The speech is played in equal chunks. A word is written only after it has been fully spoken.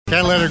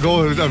Can't let her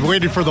go. I'm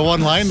waiting for the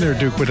one line there,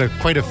 Duke, with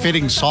quite a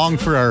fitting song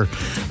for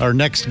our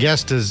next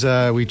guest as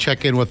we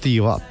check in with the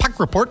Puck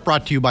Report,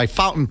 brought to you by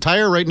Fountain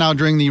Tire. Right now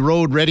during the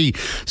Road Ready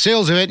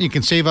sales event, you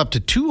can save up to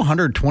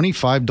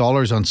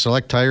 $225 on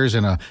select tires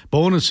and a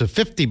bonus of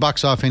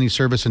 $50 off any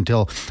service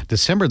until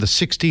December the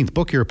 16th.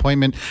 Book your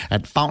appointment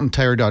at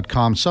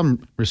fountaintire.com.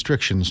 Some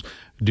restrictions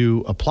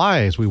do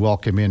apply as we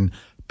welcome in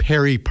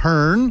Perry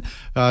Pern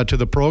to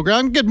the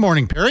program. Good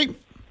morning, Perry.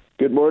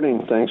 Good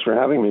morning. Thanks for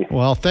having me.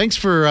 Well, thanks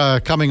for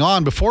coming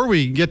on. Before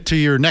we get to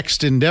your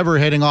next endeavor,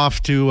 heading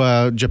off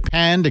to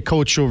Japan to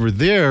coach over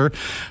there,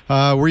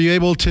 were you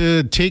able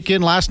to take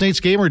in last night's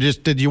game, or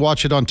just did you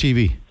watch it on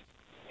TV?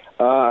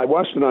 I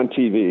watched it on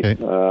TV.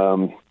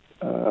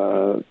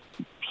 Okay.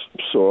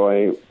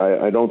 So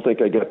I don't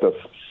think I get the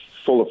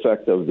full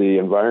effect of the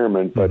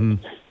environment, but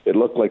it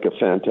looked like a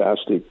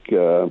fantastic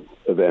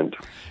event.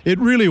 It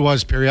really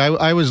was, Perry.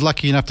 I was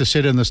lucky enough to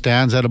sit in the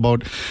stands at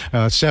about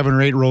 7 or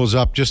 8 rows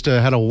up. Just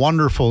had a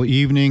wonderful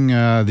evening.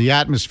 The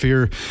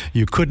atmosphere,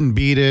 you couldn't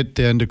beat it.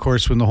 And of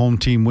course, when the home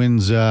team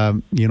wins,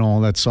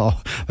 that's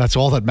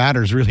all that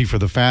matters really for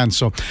the fans.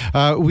 So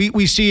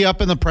we see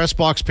up in the press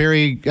box,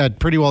 Perry, at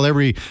pretty well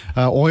every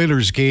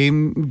Oilers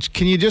game.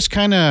 Can you just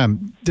kind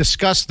of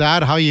discuss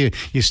that, how you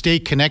stay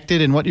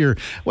connected and what you're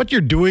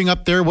doing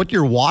up there, what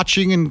you're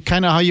watching, and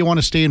kind of how you want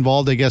to stay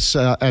involved, I guess,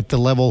 at the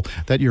level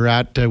that you're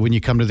at when you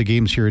come to the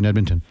games here in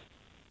Edmonton?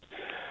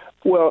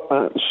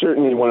 Well,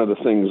 certainly one of the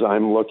things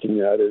I'm looking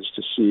at is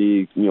to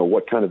see,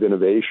 what kind of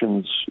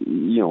innovations,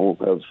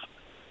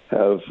 have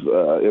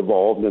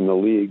evolved in the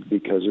league,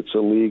 because it's a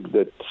league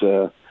that,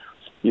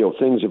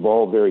 things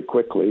evolve very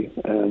quickly,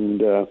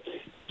 and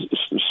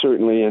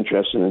certainly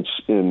interested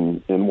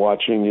in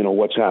watching,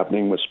 what's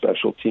happening with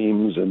special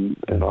teams,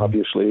 and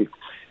obviously,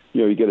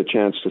 you get a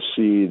chance to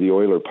see the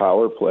Oiler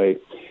power play.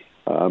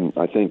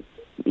 I think,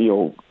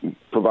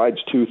 provides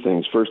two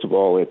things. First of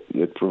all,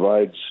 it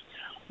provides,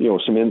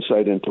 some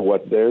insight into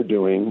what they're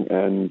doing,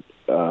 and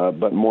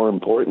but more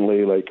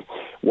importantly, like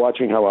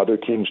watching how other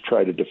teams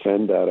try to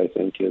defend that, I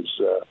think is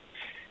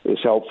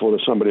helpful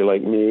to somebody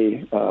like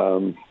me.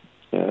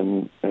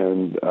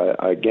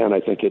 Again, I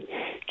think it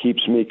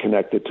keeps me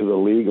connected to the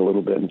league a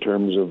little bit in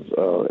terms of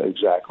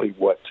exactly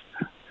what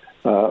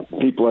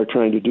people are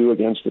trying to do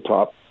against the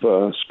top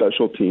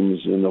special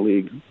teams in the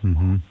league.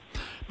 Mm-hmm.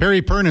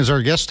 Perry Pern is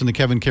our guest in the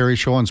Kevin Karius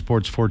Show on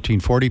Sports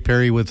 1440.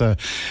 Perry, with a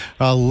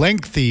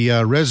lengthy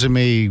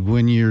resume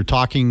when you're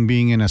talking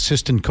being an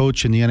assistant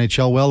coach in the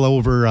NHL, well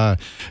over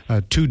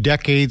 2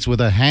 decades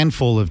with a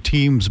handful of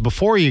teams.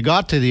 Before you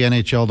got to the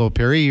NHL, though,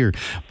 Perry, you're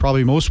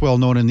probably most well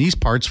known in these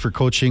parts for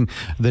coaching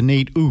the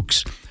Nate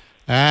Ooks.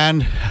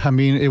 And, I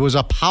mean, it was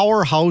a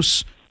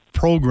powerhouse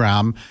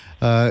program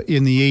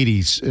in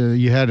the 80s.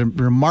 You had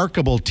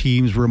remarkable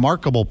teams,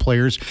 remarkable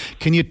players.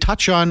 Can you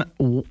touch on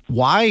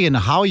why and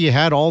how you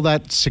had all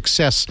that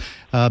success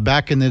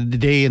back in the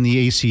day in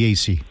the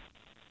ACAC?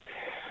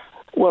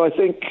 Well, I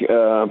think,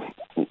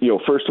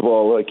 first of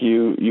all, like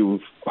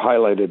you've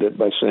highlighted it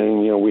by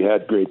saying, we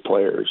had great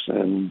players,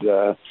 and,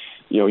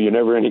 you're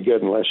never any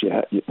good unless you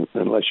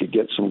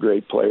get some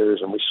great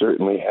players, and we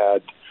certainly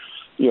had,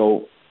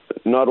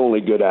 not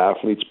only good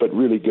athletes, but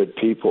really good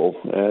people.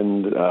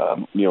 And,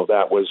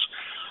 that was,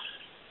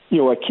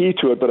 a key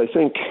to it. But I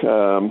think,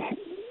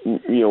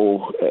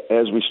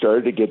 as we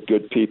started to get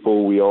good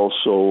people, we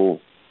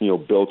also,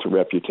 built a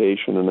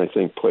reputation. And I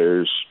think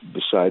players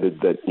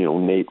decided that,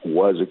 Nate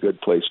was a good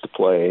place to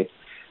play.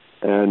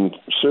 And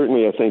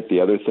certainly I think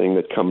the other thing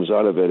that comes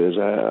out of it is,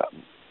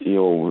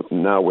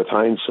 now with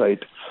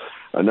hindsight,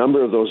 a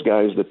number of those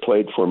guys that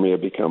played for me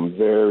have become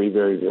very,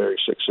 very, very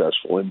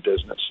successful in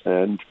business.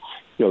 And,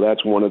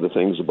 that's one of the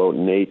things about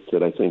Nate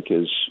that I think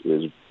is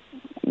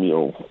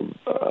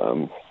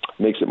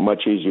makes it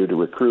much easier to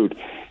recruit,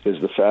 is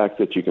the fact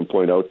that you can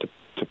point out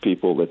to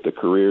people that the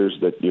careers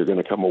that you're going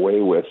to come away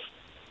with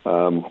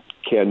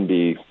can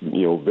be,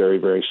 very,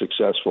 very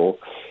successful,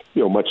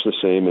 much the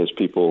same as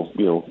people,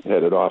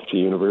 headed off to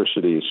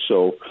universities.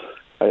 So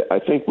I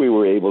think we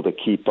were able to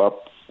keep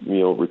up,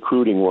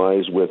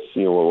 recruiting-wise with,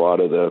 a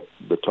lot of the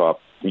top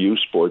U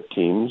sport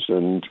teams,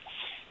 and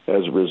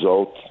as a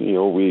result,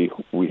 we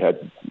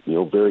had,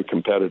 very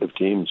competitive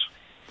teams.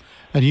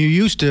 And you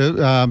used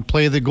to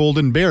play the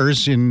Golden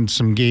Bears in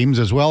some games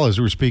as well, as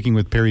we were speaking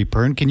with Perry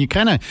Pern. Can you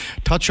kind of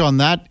touch on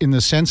that in the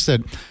sense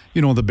that,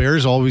 the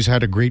Bears always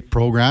had a great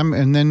program,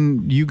 and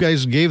then you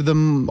guys gave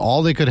them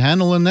all they could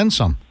handle and then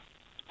some?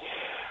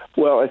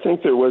 Well, I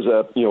think there was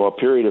a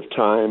period of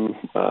time,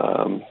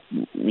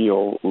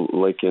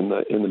 like in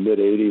the mid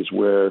 '80s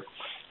where,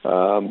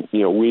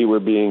 we were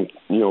being,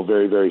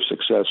 very, very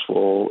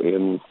successful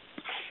in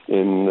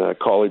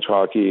college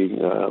hockey,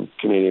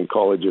 Canadian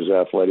Colleges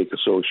Athletic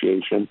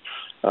Association,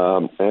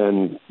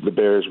 and the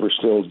Bears were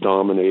still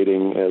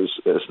dominating as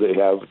they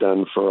have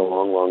done for a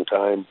long, long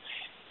time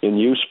in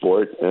U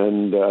Sport.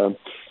 And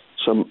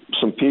some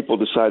people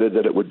decided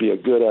that it would be a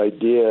good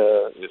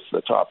idea if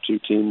the top 2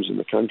 teams in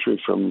the country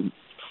from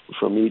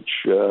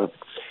each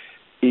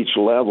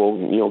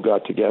level,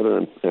 got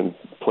together and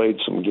played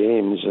some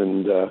games.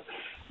 And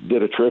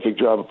did a terrific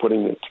job of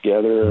putting it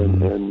together.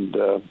 And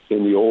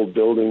in the old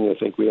building, I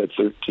think we had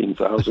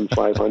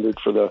 13,500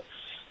 for the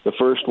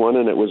first one,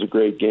 and it was a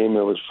great game.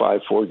 It was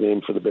 5-4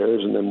 game for the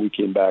Bears, and then we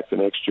came back the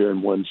next year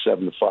and won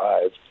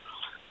 7-5.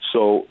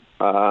 So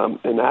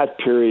in that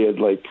period,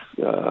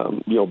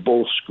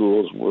 both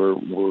schools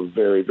were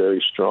very,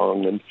 very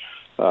strong, and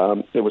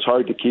it was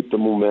hard to keep the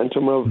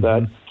momentum of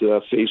that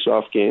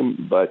face-off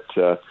game, but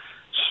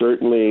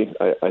certainly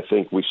I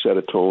think we set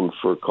a tone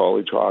for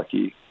college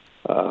hockey,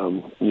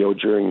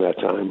 during that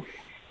time.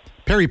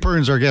 Perry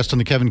Pern's our guest on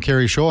the Kevin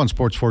Karius Show on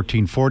Sports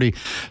 1440.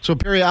 So,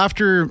 Perry,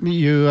 after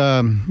you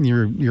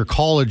your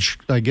college,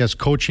 I guess,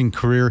 coaching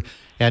career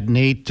at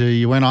NAIT,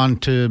 you went on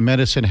to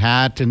Medicine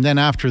Hat, and then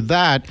after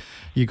that,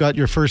 you got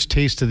your first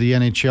taste of the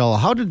NHL.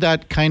 How did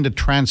that kind of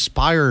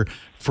transpire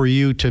for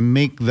you to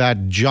make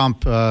that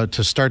jump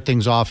to start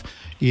things off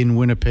in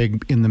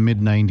Winnipeg in the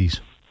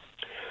mid-'90s?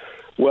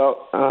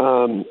 Well,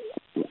 I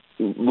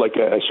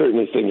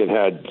certainly think it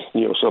had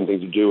something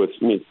to do with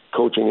me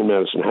coaching in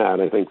Medicine Hat.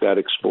 I think that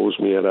exposed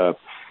me at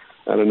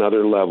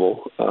another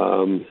level.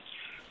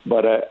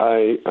 But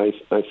I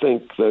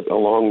think that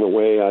along the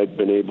way I've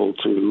been able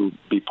to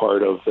be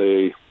part of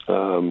the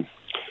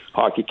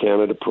Hockey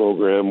Canada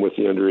program with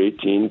the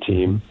under-18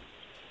 team,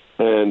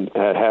 and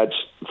had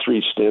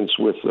 3 stints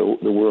with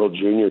the World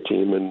Junior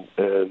team, and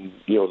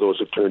those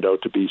have turned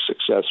out to be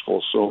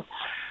successful. So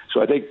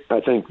I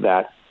think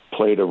that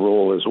played a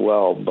role as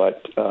well.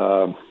 But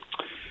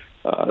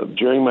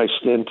during my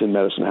stint in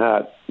Medicine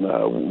Hat,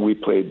 we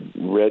played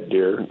Red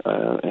Deer,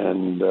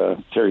 and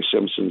Terry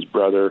Simpson's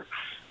brother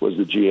was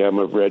the GM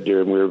of Red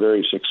Deer, and we were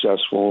very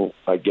successful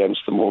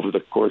against them over the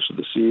course of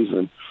the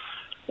season.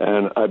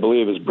 And I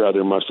believe his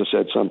brother must have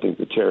said something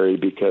to Terry,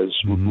 because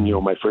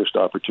my first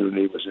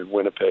opportunity was in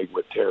Winnipeg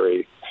with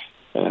Terry,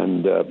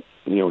 and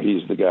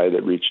he's the guy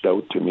that reached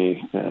out to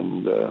me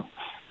and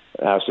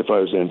asked if I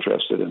was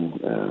interested,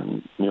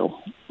 and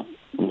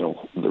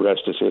the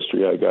rest is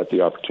history. I got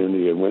the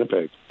opportunity in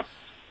Winnipeg.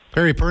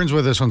 Perry Pern's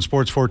with us on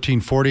Sports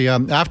 1440.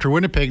 After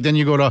Winnipeg, then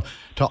you go to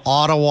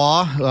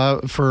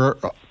Ottawa for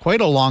quite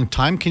a long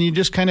time. Can you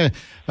just kind of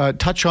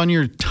touch on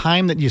your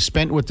time that you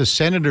spent with the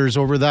Senators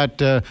over that?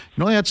 They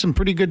had some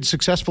pretty good,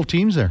 successful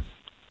teams there.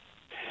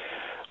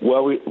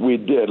 Well, we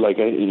did.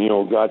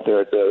 Got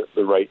there at the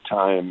right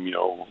time.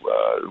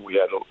 We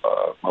had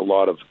a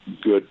lot of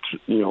good,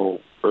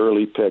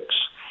 early picks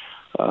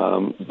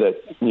that,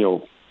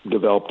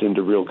 developed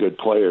into real good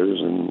players,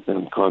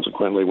 and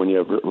consequently, when you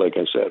have, like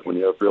I said, when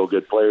you have real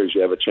good players,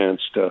 you have a chance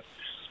to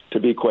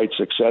be quite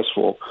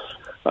successful.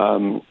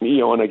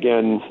 And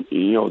again,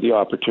 the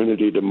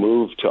opportunity to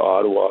move to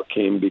Ottawa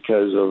came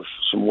because of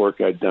some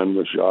work I'd done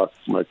with Jacques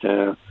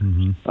Martin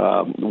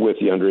with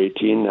the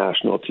under-18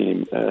 national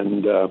team,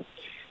 and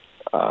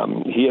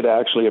he had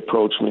actually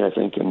approached me, I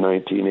think, in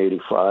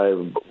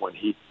 1985 when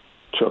he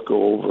took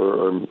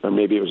over, or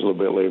maybe it was a little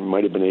bit later, it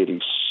might have been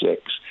 86.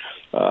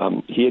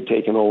 He had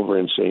taken over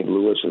in St.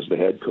 Louis as the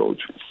head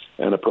coach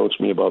and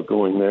approached me about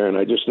going there, and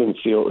I just didn't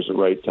feel it was the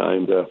right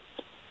time to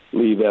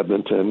leave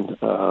Edmonton,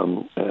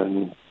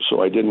 and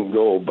so I didn't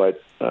go,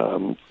 but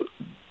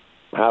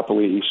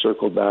happily he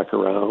circled back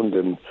around,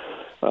 and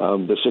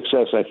the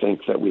success I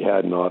think that we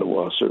had in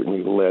Ottawa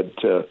certainly led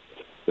to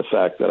the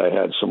fact that I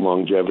had some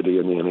longevity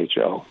in the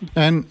NHL.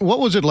 And what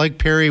was it like,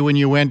 Perry, when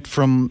you went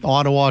from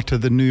Ottawa to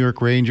the New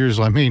York Rangers?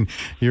 I mean,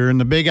 you're in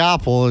the Big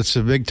Apple. It's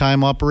a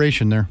big-time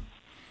operation there.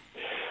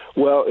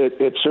 Well,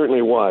 it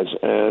certainly was.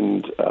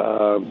 And,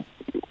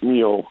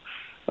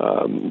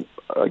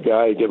 a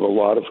guy I give a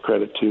lot of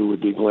credit to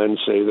would be Glenn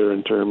Sather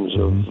in terms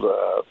of,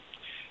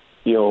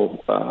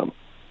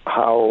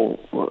 how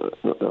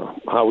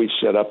we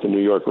set up the New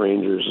York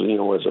Rangers,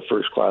 as a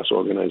first-class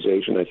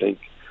organization. I think,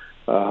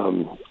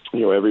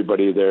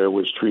 everybody there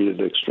was treated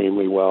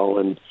extremely well.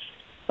 And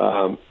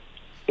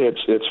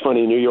it's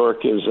funny, New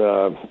York is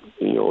a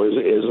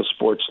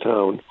sports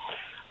town,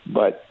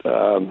 but,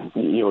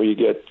 you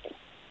get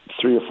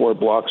 3 or 4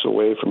 blocks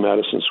away from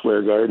Madison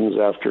Square Gardens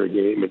after a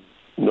game, and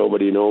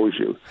nobody knows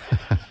you.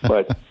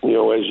 But as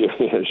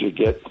you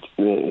get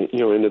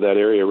into that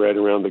area right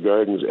around the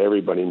Gardens,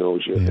 everybody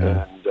knows you.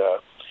 Yeah.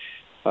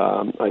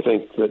 And I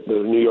think that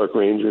the New York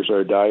Rangers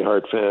are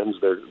diehard fans.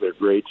 They're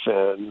great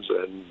fans,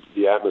 and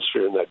the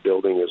atmosphere in that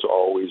building has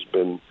always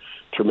been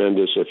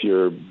tremendous if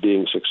you're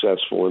being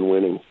successful and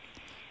winning.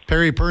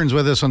 Perry Pern's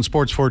with us on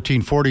Sports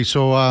 1440.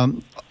 So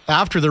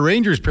after the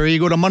Rangers, Perry, you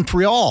go to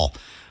Montreal.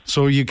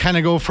 So you kind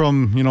of go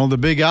from, the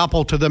Big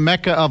Apple to the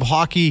Mecca of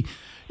hockey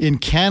in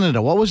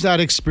Canada. What was that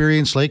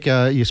experience like?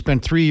 You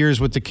spent 3 years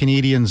with the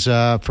Canadians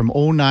from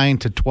 2009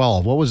 to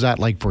 12. What was that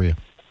like for you?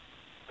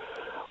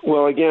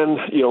 Well, again,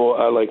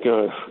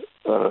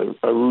 a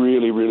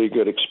really, really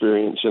good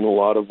experience in a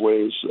lot of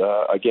ways.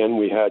 Again,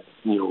 we had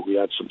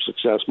some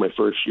success my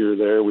first year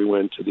there. We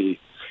went to the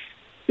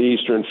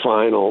Eastern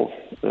Final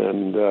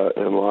and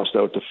lost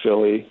out to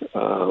Philly.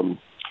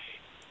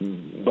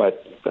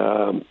 But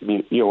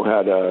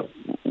had a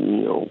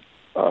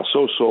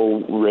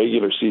so-so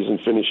regular season,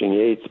 finishing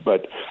 8th.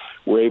 But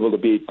were able to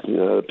beat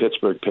the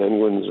Pittsburgh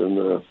Penguins and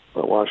the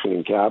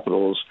Washington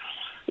Capitals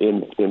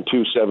in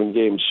 2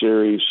 7-game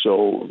series.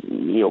 So,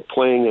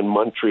 playing in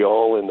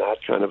Montreal in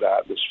that kind of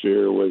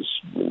atmosphere was,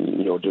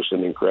 just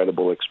an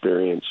incredible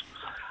experience.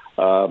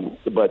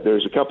 But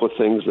there's a couple of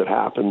things that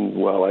happened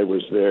while I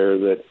was there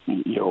that,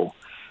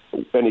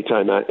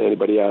 anytime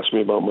anybody asks me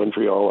about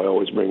Montreal, I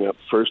always bring up.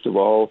 First of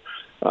all,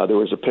 there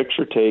was a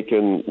picture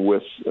taken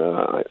with,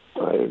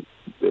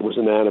 it was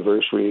an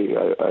anniversary.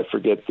 I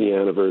forget the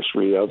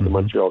anniversary of the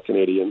Montreal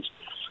Canadiens,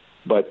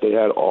 but they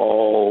had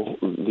all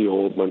the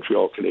old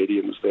Montreal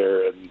Canadiens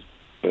there, and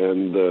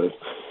the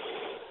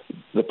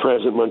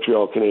present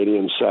Montreal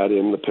Canadiens sat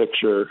in the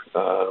picture.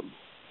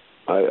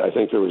 I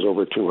think there was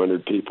over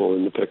 200 people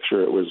in the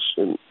picture. It was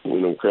an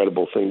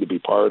incredible thing to be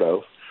part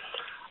of.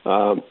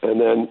 And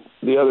then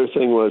the other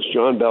thing was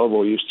John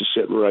Beliveau used to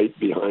sit right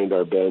behind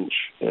our bench.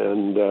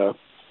 And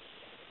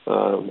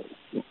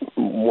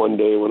one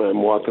day when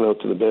I'm walking out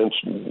to the bench,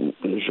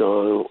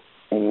 Jean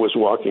was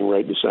walking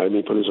right beside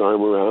me, put his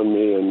arm around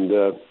me, and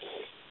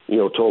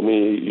told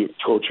me,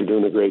 "Coach, you're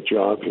doing a great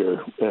job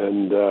here."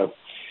 And the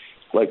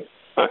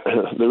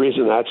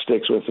reason that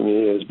sticks with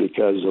me is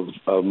because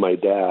of my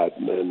dad,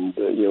 and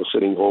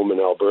sitting home in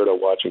Alberta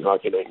watching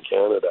Hockey Night in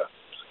Canada.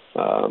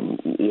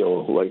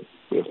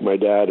 If my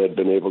dad had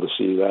been able to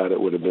see that,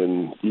 it would have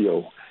been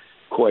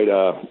quite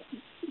an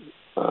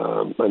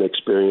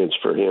experience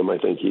for him. I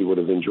think he would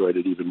have enjoyed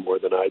it even more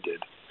than I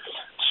did.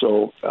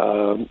 So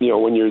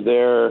when you're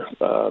there,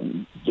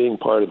 being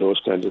part of those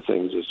kinds of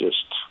things is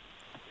just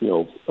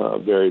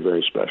very,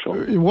 very special.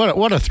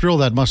 What a thrill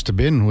that must have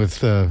been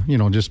with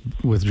just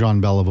with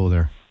John Beliveau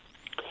there.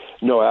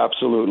 No,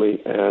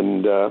 absolutely.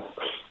 And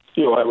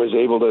I was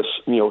able to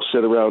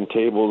sit around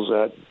tables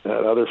at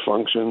other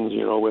functions,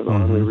 with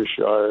Henri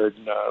Richard,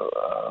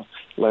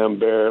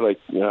 Lambert.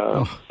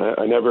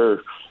 I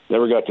never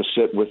got to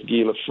sit with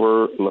Guy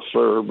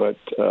Lafleur, but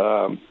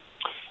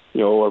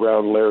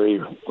around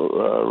Larry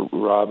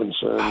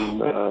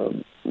Robinson,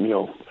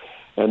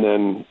 and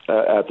then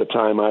at the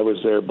time I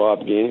was there,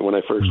 Bob Gainey. When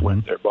I first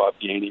went there, Bob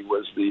Gainey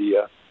was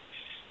the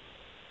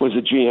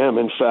GM.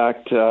 In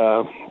fact,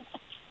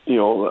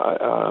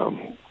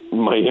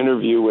 my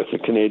interview with the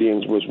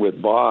Canadiens was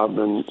with Bob,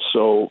 and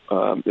so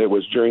it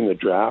was during the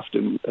draft,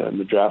 and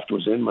the draft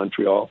was in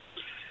Montreal.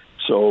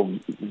 So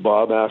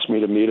Bob asked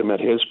me to meet him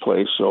at his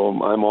place, so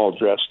I'm all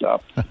dressed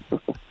up,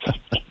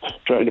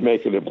 trying to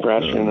make an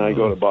impression. I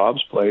go to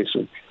Bob's place,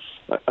 and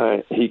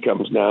he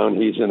comes down.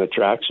 He's in a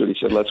tracksuit. He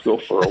said, "Let's go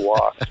for a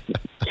walk."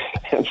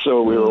 And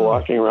so we were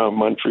walking around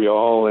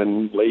Montreal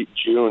in late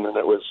June, and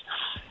it was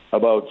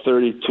about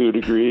 32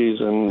 degrees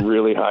and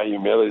really high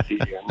humidity.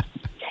 And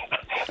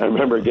I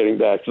remember getting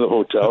back to the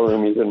hotel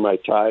room, even my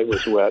tie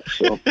was wet.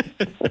 So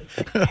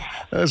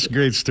that's a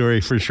great story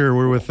for sure.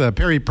 We're with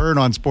Perry Pern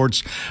on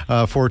Sports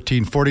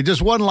 1440.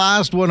 Just one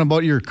last one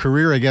about your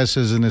career, I guess,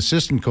 as an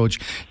assistant coach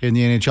in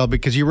the NHL,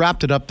 because you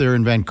wrapped it up there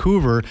in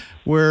Vancouver,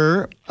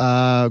 where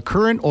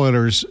current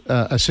Oilers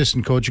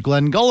assistant coach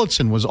Glenn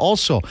Gulutzan was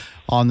also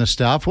on the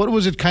staff. What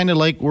was it kind of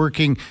like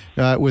working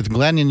with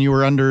Glenn, and you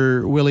were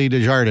under Willie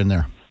Desjardins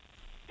there?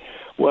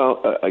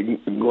 Well,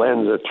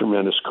 Glenn's a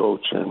tremendous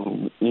coach,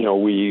 and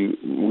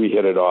we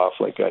hit it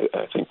off. I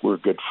think we're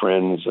good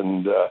friends,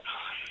 and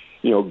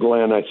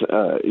Glenn,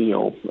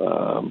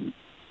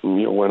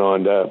 went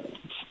on to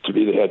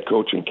be the head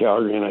coach in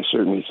Calgary, and I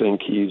certainly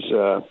think he's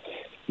a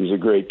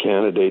great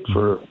candidate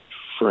for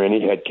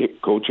any head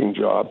coaching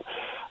job.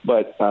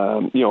 But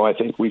I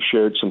think we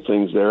shared some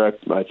things there. I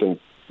think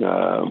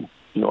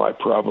I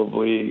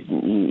probably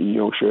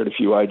shared a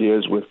few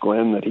ideas with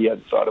Glenn that he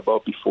hadn't thought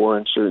about before,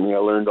 and certainly I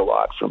learned a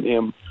lot from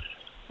him.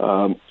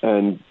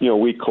 And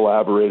we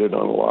collaborated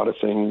on a lot of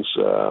things.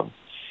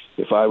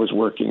 If I was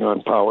working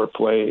on power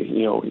play,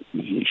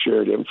 he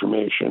shared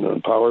information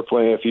on power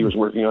play. If he was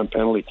working on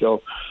penalty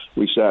kill,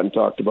 we sat and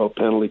talked about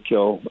penalty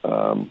kill.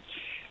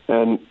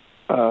 And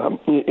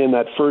in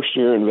that first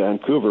year in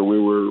Vancouver, we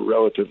were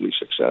relatively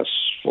successful.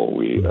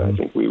 I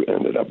think we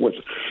ended up with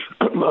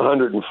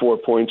 104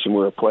 points, and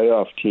we're a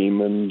playoff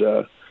team. And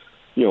the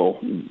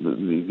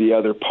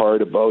other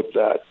part about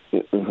that,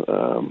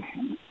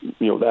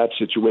 that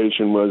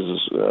situation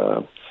was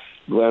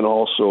Glenn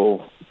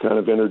also kind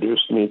of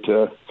introduced me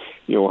to,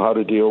 how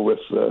to deal with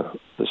the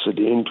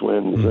Sedin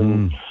twins,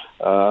 and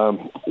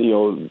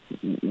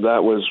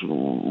that was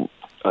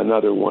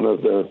another one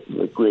of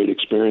the great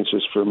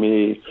experiences for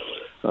me.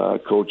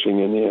 Coaching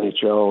in the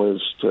NHL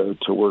is to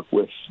work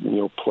with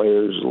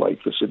players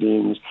like the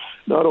Sedins,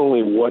 not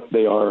only what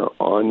they are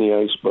on the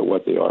ice but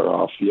what they are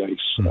off the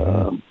ice.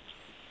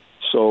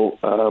 So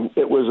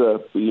it was a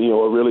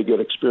really good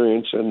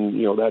experience, and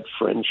that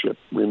friendship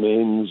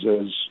remains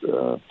as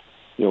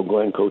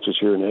Glenn coaches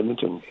here in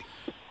Edmonton.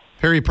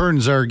 Perry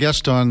Pern's our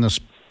guest on the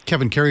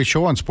Kevin Karius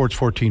Show on Sports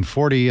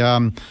 1440.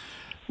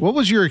 What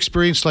was your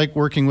experience like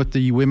working with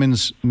the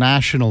women's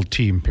national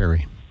team,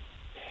 Perry?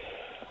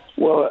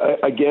 Well,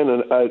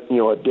 again, a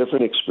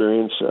different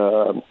experience.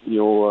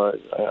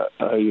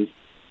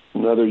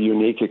 Another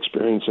unique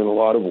experience in a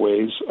lot of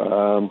ways.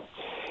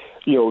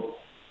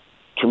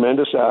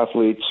 tremendous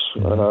athletes,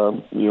 who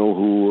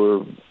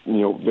were,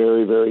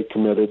 very, very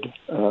committed.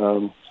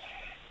 And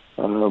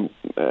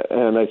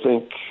I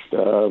think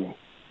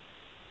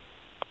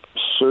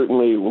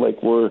certainly,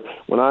 like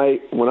when I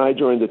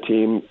joined the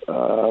team,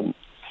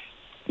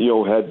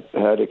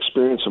 had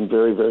experienced some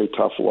very, very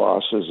tough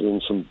losses in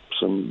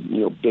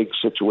some big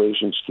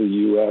situations to the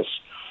U.S.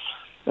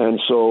 And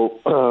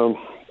so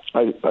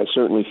I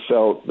certainly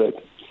felt that,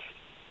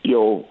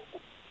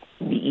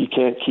 you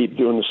can't keep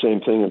doing the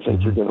same thing and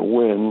think you're going to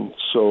win.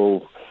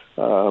 So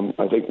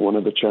I think one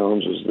of the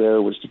challenges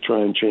there was to try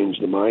and change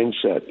the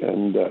mindset.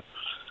 And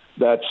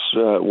that's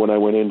when I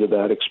went into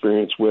that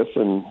experience with.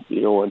 And,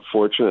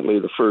 unfortunately,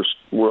 the first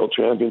World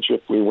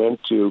Championship we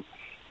went to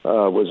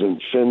was in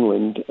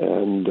Finland.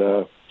 And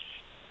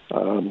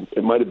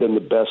it might have been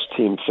the best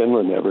team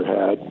Finland ever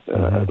had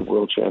at the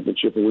World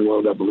Championship. And we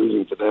wound up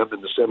losing to them in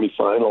the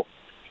semifinal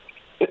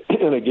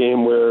in a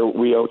game where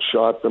we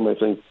outshot them, I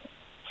think,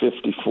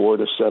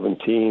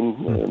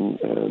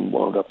 54-17, and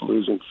wound up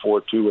losing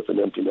 4-2 with an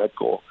empty net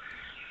goal.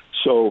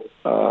 So,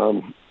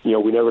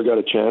 we never got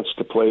a chance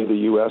to play the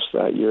U.S.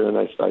 that year, and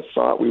I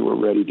thought we were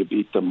ready to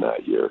beat them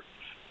that year.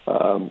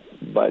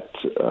 But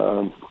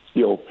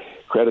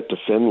credit to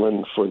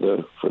Finland for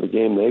the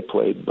game they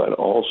played, but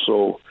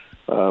also,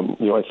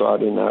 I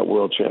thought in that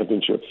World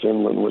Championship,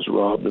 Finland was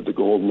robbed of the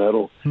gold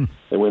medal.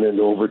 They went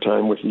into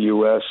overtime with the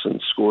U.S.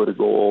 and scored a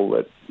goal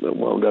that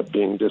wound up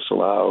being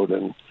disallowed,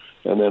 and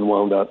then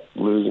wound up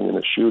losing in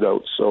a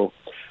shootout. So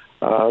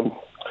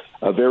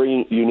a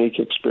very unique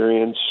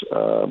experience.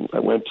 I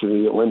went to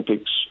the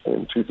Olympics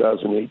in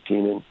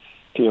 2018 in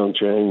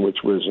Pyeongchang,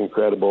 which was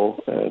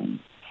incredible, and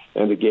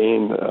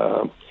again,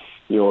 a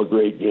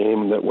great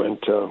game that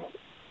went to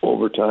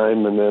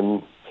overtime and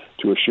then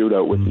to a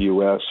shootout with the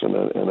U.S. and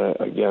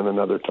again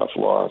another tough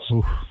loss.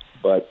 Oof.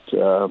 But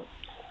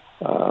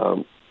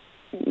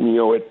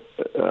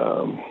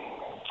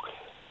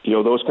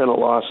those kind of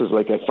losses,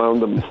 like I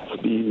found them to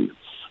be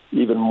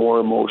even more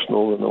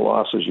emotional than the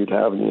losses you'd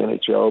have in the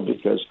NHL,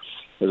 because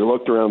as I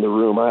looked around the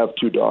room, I have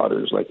two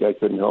daughters. Like, I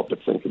couldn't help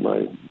but think of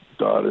my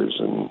daughters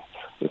and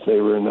if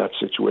they were in that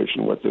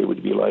situation, what they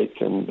would be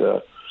like. And,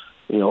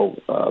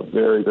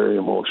 very, very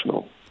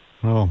emotional.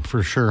 Oh,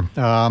 for sure.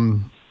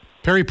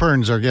 Perry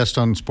Pearn's our guest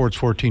on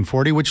Sports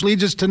 1440, which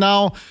leads us to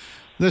now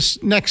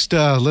this next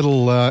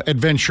little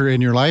adventure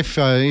in your life.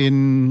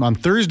 On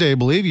Thursday, I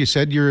believe you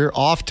said you're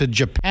off to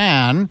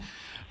Japan.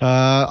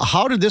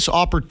 How did this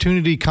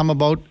opportunity come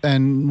about,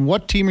 and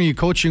what team are you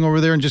coaching over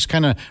there? And just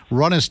kind of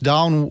run us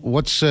down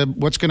what's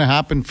going to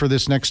happen for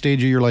this next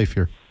stage of your life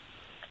here.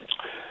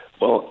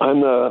 Well,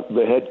 I'm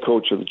the head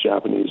coach of the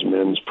Japanese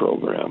men's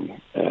program,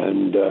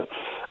 and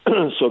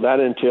so that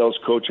entails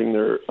coaching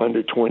their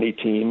under-20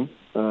 team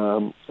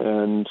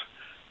and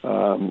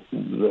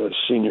the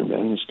senior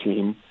men's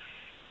team.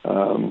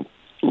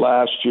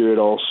 Last year, it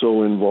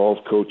also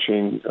involved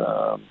coaching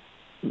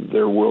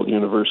their World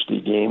University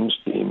Games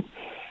team.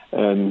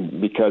 And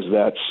because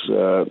that's,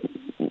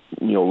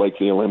 like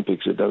the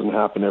Olympics, it doesn't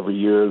happen every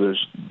year.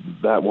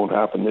 That won't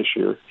happen this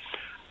year.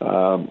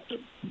 But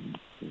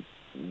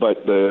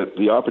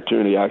the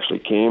opportunity actually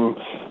came,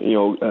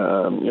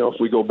 if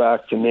we go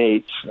back to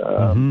Nate,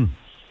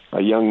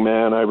 a young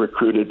man I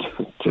recruited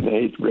to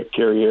Nate, Rick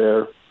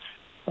Karius,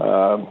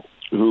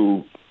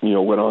 who,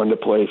 went on to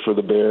play for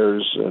the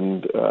Bears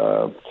and,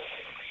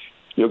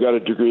 got a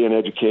degree in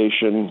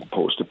education,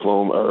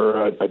 post-diploma,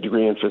 or a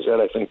degree in phys ed,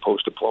 I think,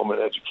 post-diploma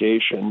in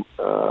education.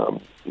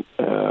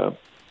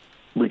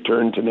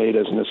 Returned to Nate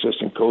as an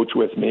assistant coach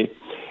with me.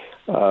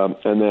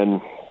 And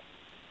then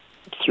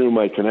through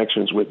my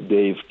connections with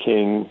Dave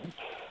King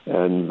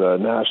and the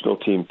national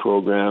team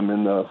program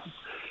in the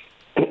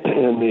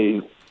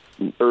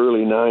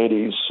early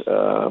 90s,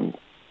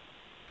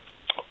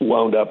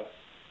 wound up,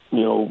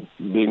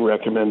 being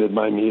recommended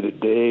by me to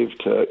Dave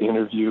to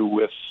interview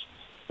with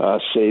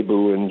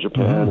Seibu in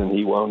Japan, and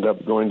he wound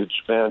up going to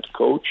Japan to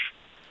coach.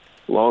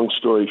 Long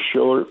story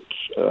short,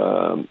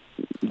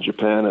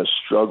 Japan has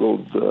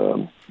struggled,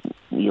 in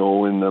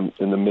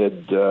the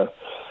mid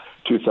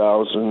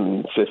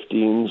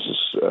 2015s,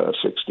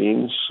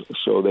 16s.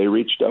 So they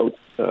reached out.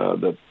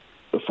 The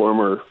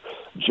former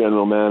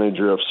general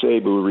manager of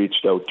Seibu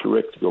reached out to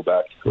Rick to go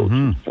back to coach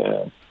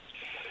Japan.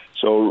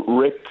 So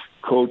Rick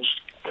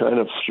coached kind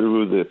of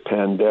through the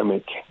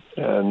pandemic,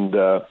 and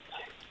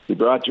he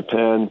brought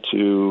Japan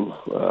to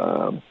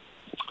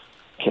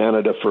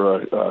Canada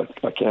for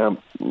a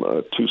camp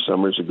 2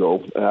 summers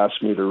ago.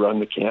 Asked me to run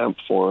the camp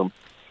for him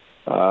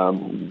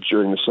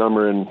during the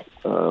summer, and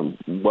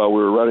while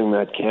we were running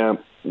that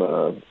camp,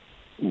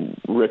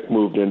 Rick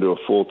moved into a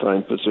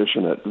full-time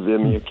position at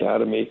Vimy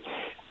Academy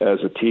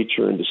as a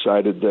teacher, and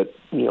decided that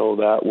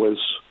that was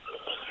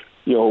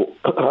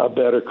a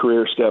better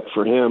career step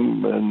for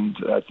him. And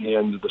at the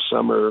end of the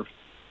summer,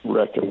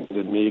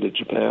 recommended me to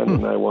Japan,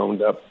 and I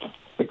wound up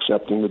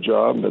accepting the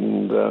job.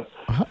 And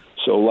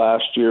so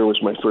last year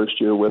was my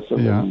first year with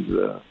them,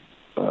 and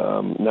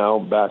now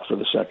back for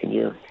the second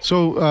year.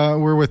 So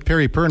we're with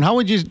Perry Pearn. How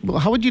would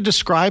you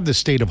describe the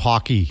state of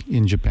hockey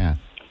in Japan?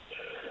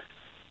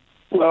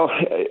 Well,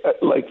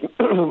 like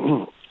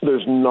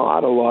there's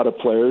not a lot of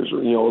players,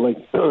 like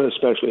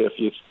especially if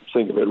you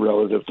think of it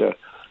relative to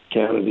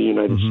Canada, the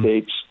United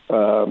States.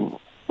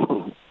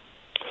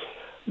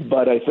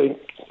 But I think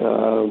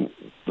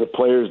the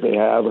players they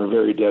have are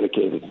very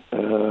dedicated.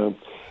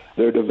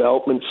 Their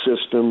development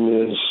system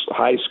is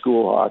high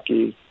school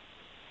hockey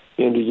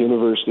into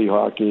university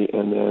hockey,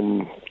 and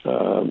then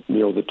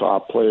the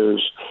top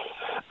players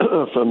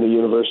from the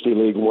university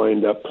league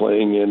wind up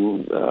playing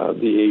in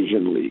the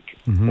Asian League.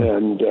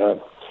 And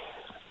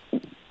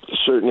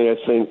certainly I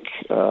think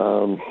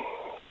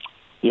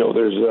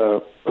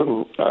there's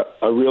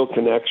a real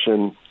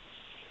connection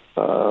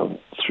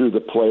through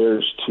the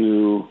players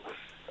to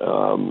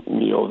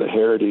the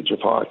heritage of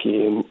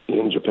hockey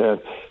in Japan.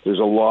 There's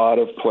a lot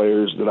of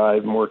players that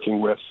I'm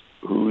working with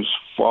whose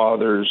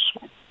fathers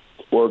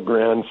or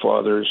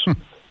grandfathers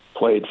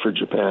played for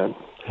Japan.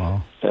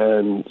 Wow.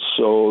 And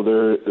so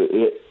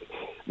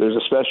there's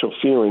a special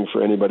feeling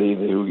for anybody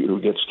who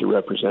gets to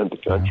represent the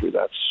country.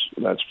 Yeah.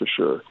 That's for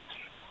sure.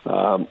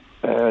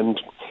 And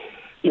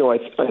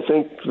I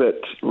think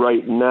that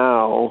right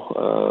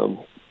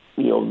now,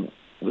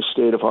 the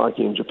state of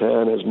hockey in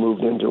Japan has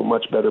moved into a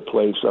much better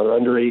place. Our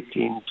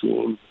under-18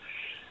 team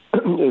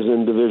is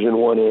in Division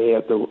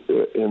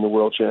 1A in the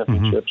World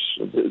Championships.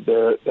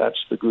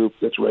 That's the group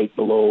that's right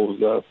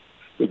below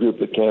the group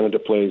that Canada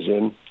plays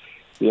in.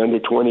 The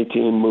under-20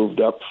 team moved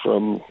up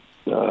from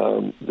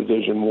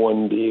Division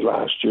 1B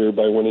last year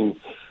by winning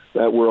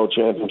that World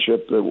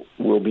Championship that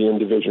will be in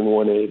Division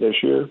 1A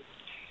this year.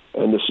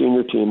 And the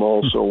senior team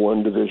also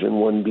won Division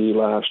 1B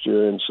last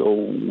year, and so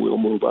we'll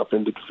move up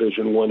into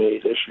Division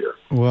 1A this year.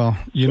 Well,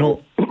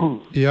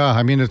 yeah,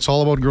 I mean, it's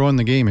all about growing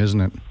the game,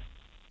 isn't it?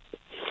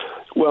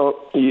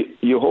 Well,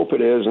 you hope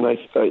it is, and I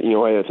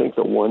think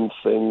the one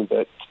thing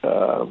that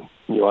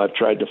I've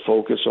tried to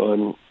focus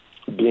on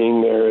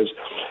being there is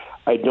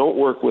I don't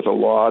work with a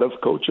lot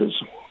of coaches,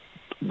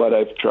 but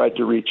I've tried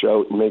to reach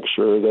out and make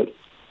sure that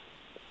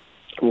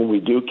when we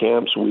do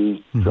camps,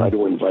 we try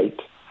to invite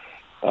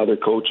other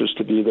coaches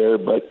to be there.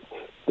 But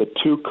the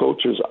two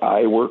coaches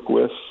I work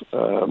with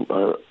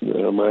are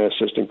my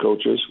assistant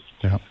coaches.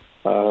 Yeah.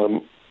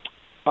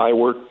 I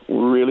work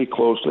really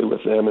closely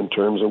with them in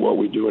terms of what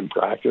we do in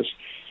practice.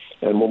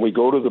 And when we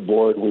go to the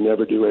board, we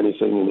never do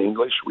anything in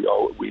English. We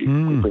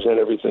present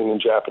everything in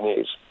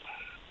Japanese.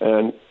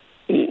 And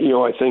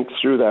I think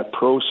through that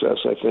process,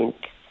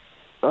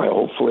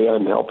 hopefully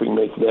I'm helping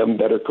make them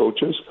better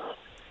coaches.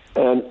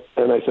 And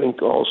I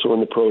think also in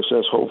the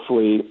process,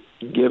 hopefully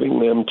giving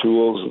them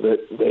tools that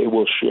they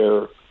will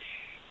share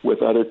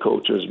with other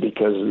coaches,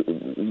 because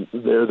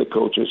they're the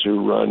coaches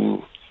who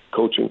run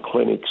coaching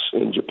clinics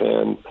in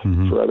Japan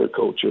for other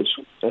coaches.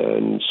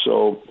 And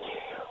so,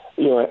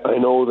 I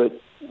know that,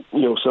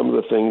 some of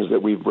the things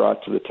that we've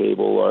brought to the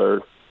table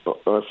are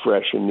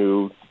fresh and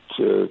new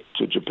to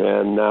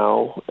Japan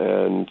now.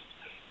 And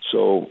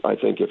so I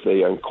think if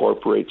they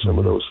incorporate some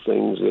of those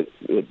things,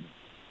 it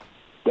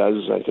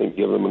does, I think,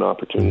 give them an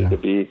opportunity to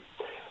be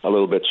a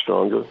little bit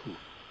stronger.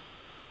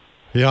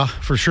 Yeah,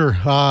 for sure.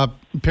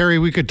 Perry,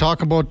 we could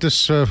talk about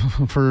this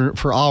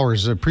for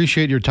hours. I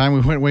appreciate your time.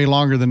 We went way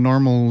longer than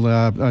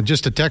normal.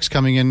 Just a text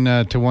coming in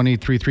to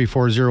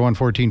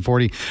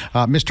 1-833-401-1440.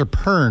 Mr.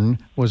 Pern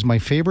was my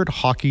favorite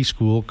hockey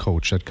school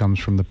coach. That comes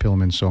from the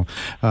Pillman. So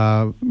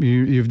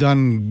you've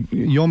done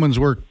yeoman's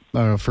work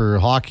for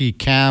hockey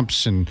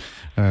camps and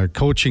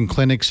coaching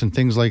clinics and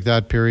things like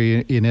that, Perry,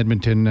 in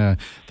Edmonton.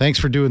 Thanks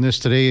for doing this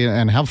today,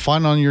 and have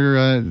fun on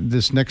your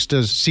this next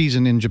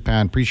season in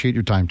Japan. Appreciate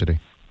your time today.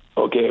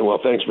 Okay, well,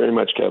 thanks very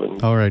much,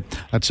 Kevin. All right.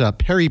 That's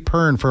Perry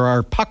Pern for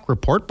our Puck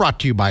Report, brought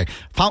to you by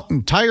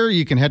Fountain Tire.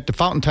 You can head to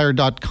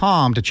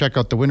fountaintire.com to check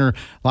out the winter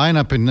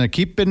lineup, and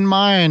keep in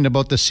mind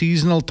about the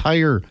seasonal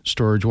tire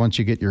storage once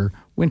you get your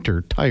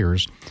winter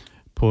tires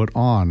put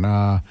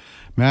on.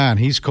 Man,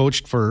 he's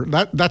coached for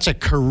that. That's a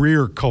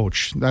career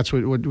coach. That's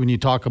what when you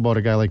talk about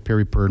a guy like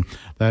Perry Pern,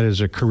 that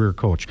is a career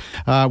coach.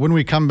 When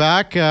we come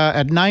back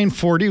at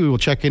 9:40, we will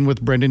check in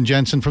with Brendan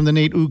Jensen from the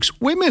Nate Oakes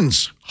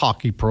women's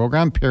hockey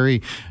program.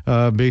 Perry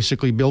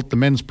basically built the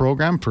men's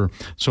program for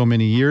so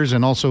many years,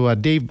 and also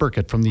Dave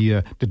Burkett from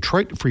the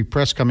Detroit Free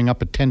Press coming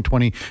up at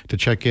 10:20 to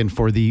check in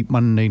for the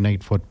Monday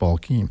Night Football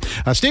game.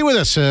 Stay with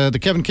us. The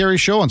Kevin Karius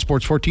Show on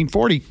Sports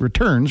 1440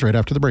 returns right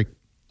after the break.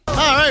 All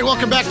right,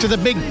 welcome back to the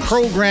big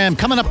program.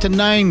 Coming up to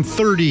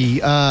 9:30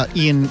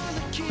 in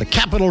the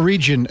Capital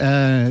Region.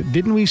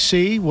 Didn't we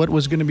see what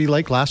was going to be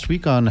like last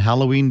week on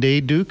Halloween Day,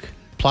 Duke?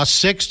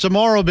 +6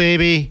 tomorrow,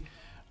 baby.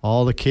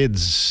 All the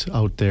kids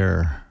out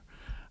there.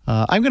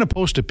 I'm going to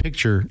post a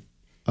picture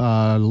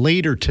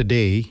later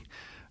today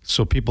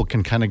so people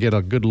can kind of get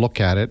a good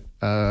look at it.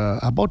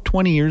 About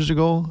 20 years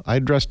ago, I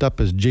dressed up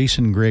as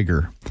Jason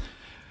Greger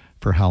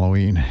for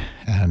Halloween.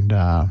 And,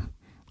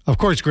 of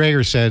course,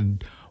 Greger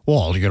said,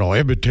 well,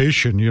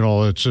 imitation,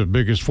 it's the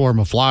biggest form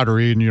of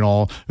flattery, and,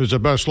 it's the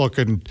best look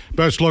that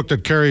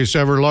Karius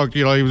ever looked.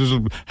 He was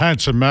a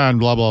handsome man,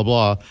 blah, blah,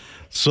 blah.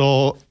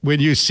 So when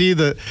you see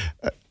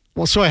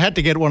so I had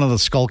to get one of the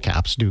skull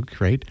caps, Duke,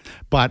 right?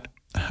 But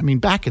I mean,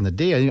 back in the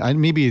day,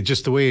 maybe it's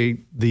just the way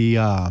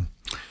the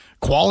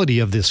quality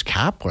of this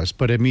cap was,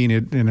 but I mean,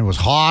 it was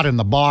hot in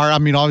the bar. I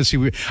mean,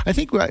 obviously, I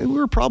think we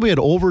were probably at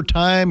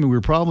overtime. We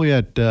were probably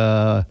at,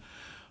 I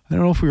don't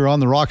know if we were on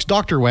the rocks.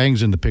 Dr.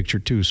 Wang's in the picture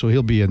too, so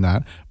he'll be in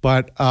that.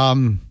 But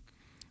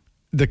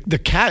the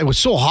cat, it was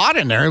so hot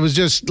in there. It was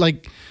just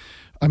like,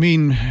 I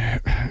mean,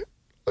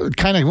 it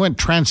kind of went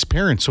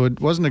transparent, so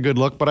it wasn't a good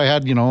look. But I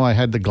had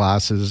the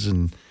glasses,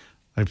 and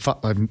I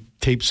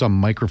taped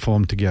some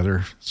microfoam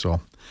together.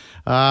 So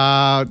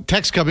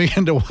text coming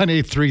into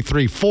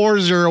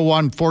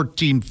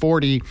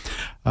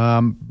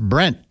 1-833-401-1440.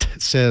 Brent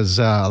says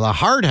the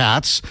hard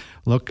hats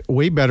look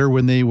way better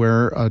when they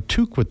wear a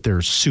toque with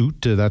their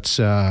suit. That's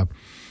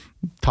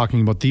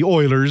talking about the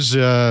Oilers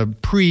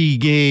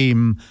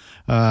pre-game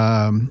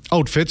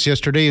outfits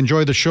yesterday.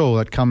 Enjoy the show.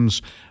 That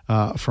comes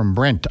from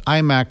Brent.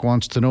 IMAC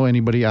wants to know,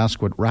 anybody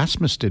ask what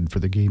Rasmus did for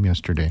the game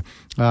yesterday.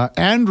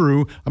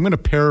 Andrew, I'm going to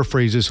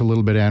paraphrase this a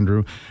little bit,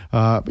 Andrew.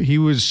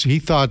 He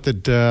thought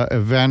that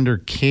Evander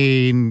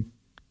Kane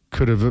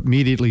could have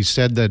immediately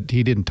said that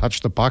he didn't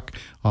touch the puck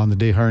on the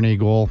Desharnais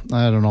goal.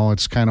 I don't know.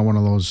 It's kind of one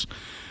of those.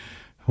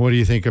 What do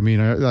you think? I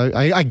mean,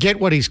 I get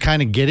what he's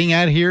kind of getting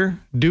at here,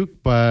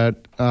 Duke,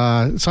 but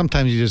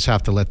sometimes you just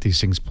have to let these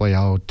things play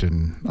out,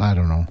 and I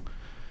don't know.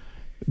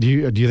 Do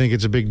you think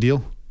it's a big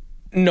deal?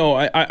 No,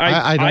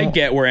 I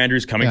get where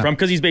Andrew's coming from,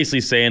 because he's basically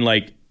saying,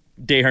 like,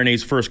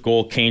 Desharnais' first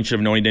goal, Kane should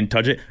have known he didn't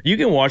touch it. You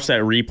can watch that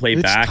replay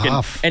back,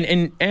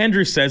 and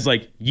Andrew says,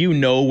 like,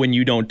 when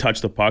you don't touch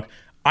the puck.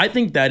 I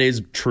think that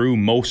is true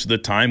most of the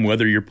time,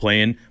 whether you're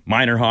playing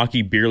minor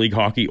hockey, beer league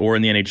hockey, or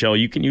in the NHL.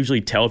 You can usually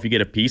tell if you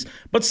get a piece,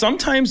 but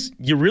sometimes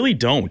you really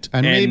don't.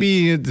 And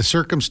maybe the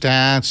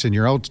circumstance, and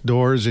you're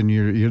outdoors, and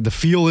the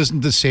feel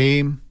isn't the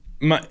same.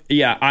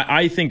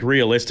 I think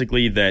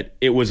realistically that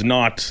it was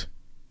not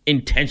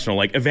intentional.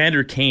 Like,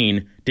 Evander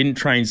Kane didn't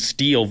try and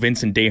steal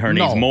Vincent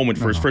Desharnais' moment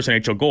for his first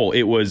NHL goal.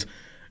 It was,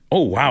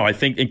 oh, wow, I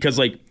think, because,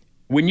 like,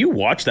 when you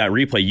watch that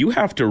replay, you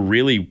have to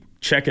really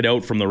check it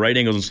out from the right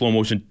angles in slow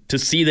motion to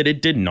see that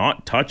it did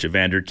not touch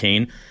Evander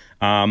Kane.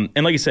 And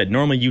like I said,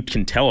 normally you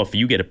can tell if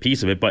you get a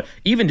piece of it, but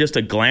even just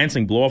a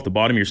glancing blow off the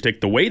bottom of your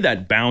stick, the way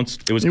that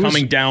bounced, it was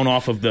coming down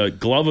off of the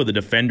glove of the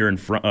defender in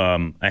front,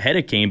 ahead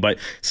of Kane, but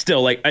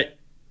still, like,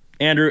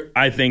 Andrew,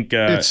 I think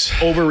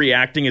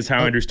overreacting is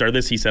how Andrew started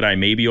this. He said, I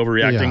may be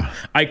overreacting. Yeah.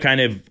 I kind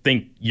of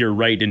think you're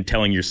right in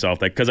telling yourself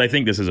that, because I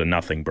think this is a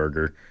nothing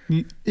burger.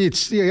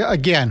 It's,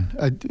 again,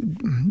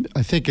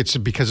 I think it's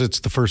because it's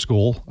the first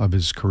goal of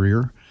his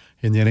career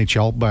in the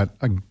NHL, but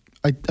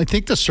I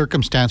think the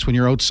circumstance when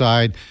you're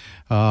outside,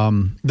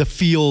 the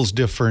feel's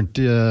different.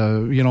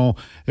 It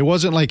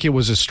wasn't like it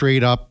was a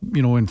straight up,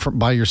 in front,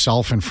 by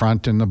yourself in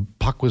front, and the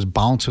puck was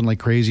bouncing like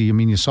crazy. I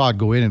mean, you saw it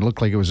go in. It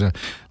looked like it was a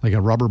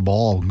rubber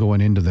ball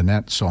going into the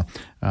net. So,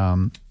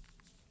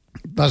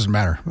 doesn't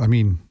matter. I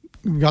mean,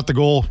 got the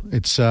goal.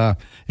 It's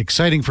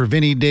exciting for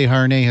Vinny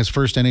Desharnais, his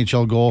first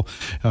NHL goal.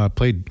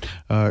 Played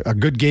a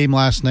good game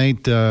last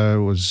night.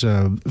 Was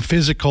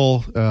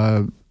physical.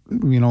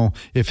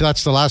 If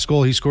that's the last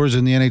goal he scores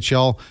in the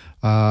NHL,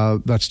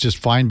 that's just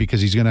fine, because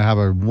he's going to have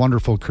a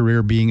wonderful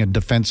career being a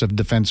defensive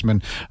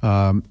defenseman.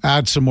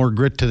 Add some more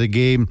grit to the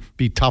game,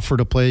 be tougher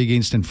to play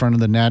against in front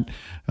of the net.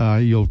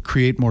 You'll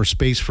create more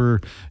space for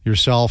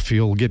yourself.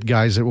 You'll get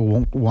guys that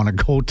won't want to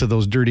go to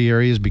those dirty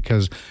areas,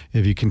 because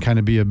if you can kind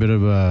of be a bit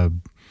of a,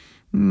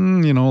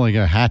 like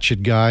a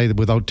hatchet guy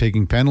without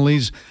taking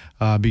penalties,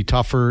 be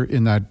tougher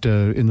in that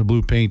in the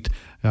blue paint.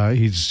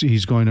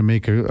 He's going to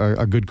make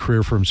a good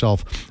career for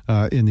himself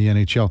in the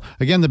NHL.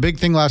 Again, the big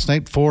thing last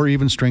night, 4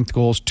 even strength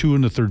goals, 2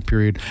 in the third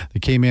period. They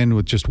came in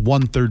with just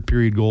 1 third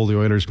period goal, the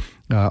Oilers,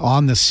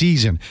 on the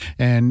season.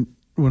 And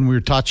when we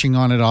were touching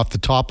on it off the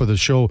top of the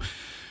show,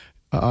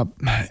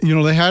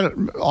 they had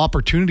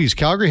opportunities.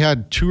 Calgary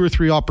had 2 or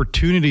 3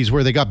 opportunities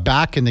where they got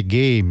back in the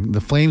game. The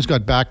Flames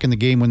got back in the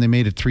game when they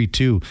made it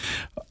 3-2.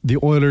 The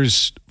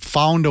Oilers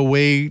found a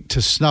way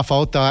to snuff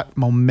out that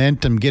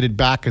momentum, get it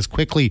back as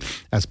quickly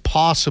as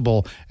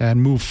possible,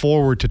 and move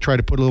forward to try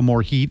to put a little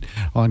more heat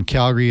on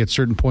Calgary at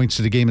certain points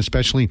of the game,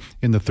 especially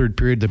in the third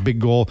period, the big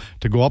goal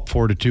to go up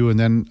 4-2, and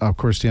then, of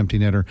course, the empty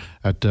netter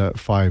at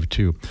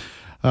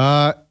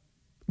 5-2.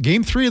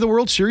 Game 3 of the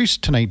World Series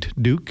tonight,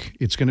 Duke.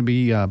 It's going to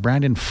be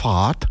Brandon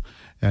Pfaadt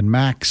and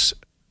Max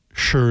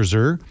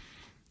Scherzer.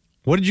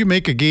 What did you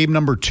make of game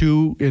number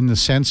 2 in the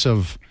sense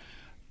of,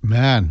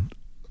 man,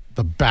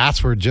 the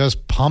bats were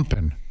just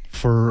pumping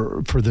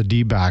for the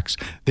D-backs.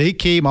 They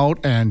came out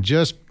and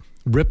just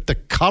ripped the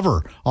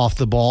cover off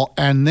the ball.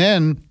 And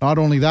then, not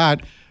only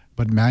that,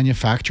 but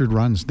manufactured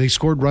runs. They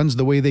scored runs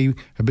the way they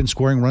have been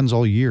scoring runs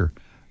all year.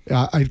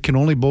 It can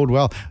only bode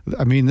well.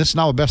 I mean, this is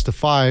now a best of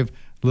 5.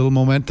 Little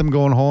momentum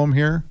going home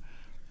here.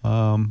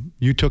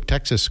 You took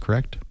Texas,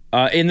 correct?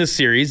 In the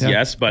series,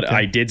 yes, but okay.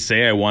 I did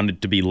say I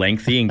wanted to be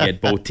lengthy and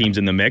get both teams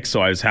in the mix, so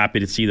I was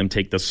happy to see them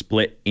take the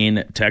split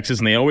in Texas.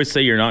 And they always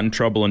say you're not in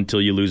trouble until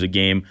you lose a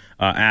game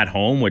at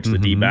home, which the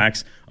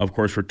D-backs, of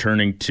course,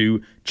 returning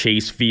to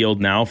Chase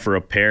Field now for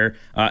a pair.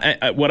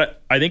 I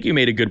think you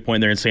made a good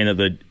point there in saying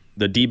that the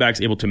the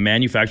D-backs able to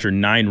manufacture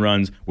 9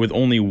 runs with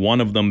only one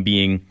of them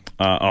being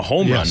a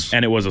home run,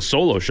 and it was a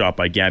solo shot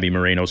by Gabby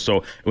Moreno.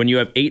 So when you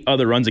have 8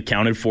 other runs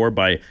accounted for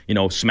by,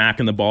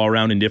 smacking the ball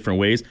around in different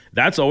ways,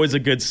 that's always a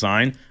good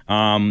sign.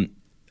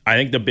 I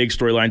think the big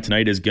storyline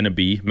tonight is going to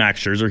be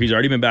Max Scherzer. He's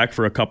already been back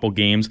for a couple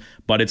games,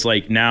 but it's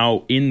like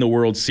now in the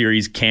World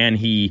Series, can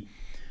he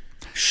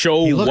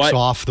show he looks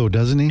off though,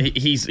 doesn't he?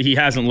 He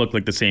hasn't looked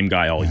like the same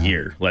guy all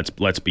year.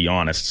 Let's be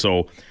honest.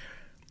 So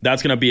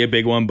that's going to be a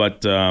big one.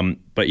 But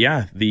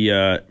yeah,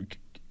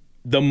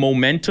 the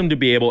momentum to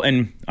be able,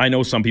 and I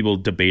know some people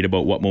debate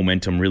about what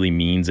momentum really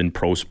means in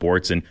pro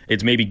sports, and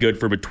it's maybe good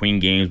for between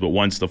games, but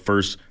once the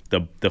first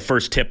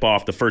tip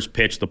off, the first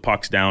pitch, the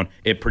puck's down,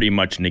 it pretty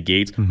much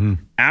negates. Mm-hmm.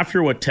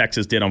 After what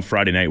Texas did on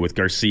Friday night with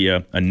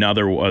Garcia,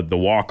 the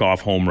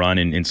walk-off home run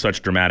in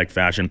such dramatic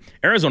fashion,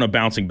 Arizona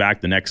bouncing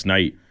back the next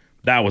night,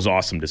 that was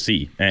awesome to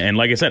see. And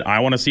like I said, I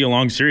want to see a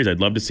long series. I'd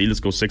love to see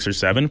this go 6 or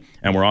 7,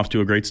 and we're off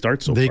to a great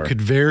start so far. They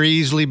could very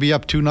easily be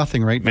up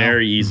 2-0 right now.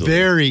 Very easily.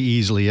 Very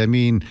easily. I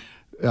mean,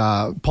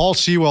 Paul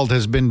Sewald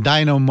has been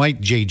dynamite,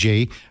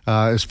 JJ,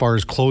 as far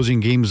as closing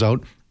games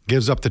out.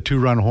 Gives up the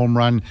 2-run home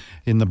run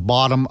in the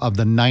bottom of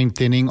the 9th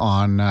inning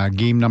on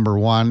game number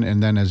 1.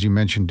 And then, as you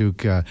mentioned, Duke,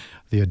 the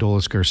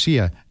Adolis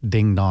Garcia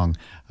ding-dong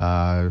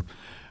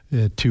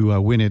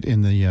to win it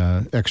in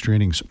the extra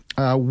innings.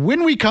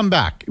 When we come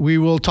back, we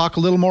will talk a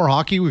little more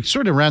hockey. We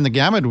sort of ran the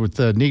gamut with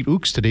Nate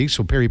Ookes today.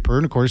 So Perry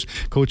Pern, of course,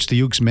 coached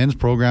the Ookes men's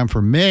program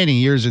for many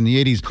years in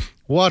the 80s.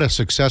 What a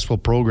successful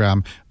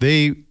program.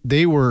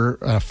 They were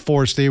a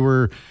force. They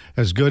were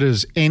as good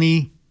as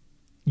any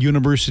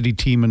university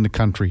team in the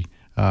country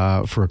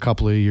for a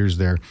couple of years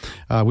there.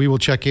 We will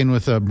check in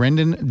with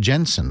Brendan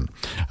Jensen,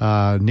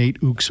 Nate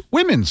Ookes'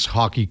 women's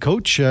hockey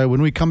coach,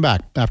 when we come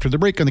back after the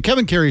break on the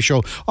Kevin Karius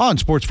Show on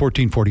Sports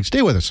 1440.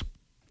 Stay with us.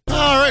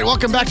 All right,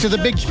 welcome back to the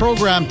big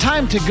program.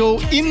 Time to go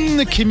in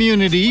the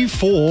community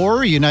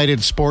for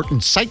United Sport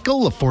and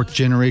Cycle, a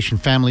 4th-generation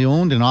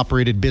family-owned and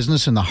operated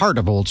business in the heart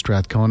of Old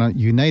Strathcona.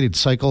 United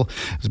Cycle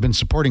has been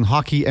supporting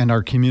hockey and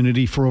our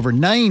community for over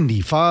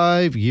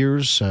 95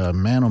 years.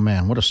 Man, oh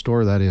man, what a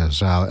story that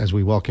is. As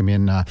we welcome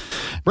in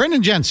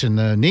Brendan Jensen,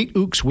 Nate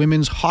Ookes'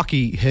 women's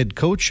hockey head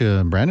coach.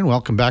 Brandon,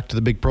 welcome back to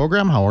the big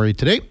program. How are you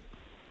today?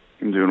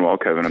 I'm doing well,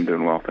 Kevin. I'm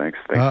doing well. Thanks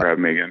for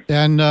having me again.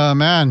 And,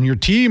 man, your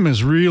team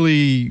is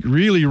really,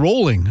 really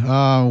rolling.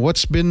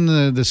 What's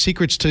been the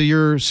secrets to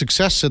your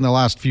success in the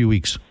last few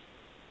weeks?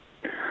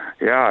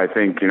 Yeah, I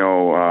think,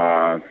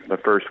 the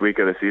first week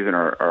of the season,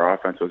 our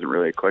offense wasn't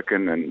really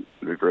clicking, and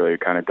we've really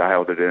kind of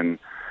dialed it in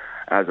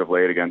as of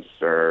late against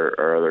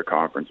our other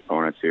conference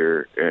opponents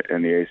here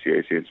in the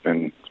ACAC. It's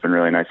been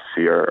really nice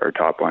to see our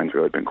top line's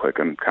really been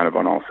clicking kind of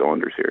on all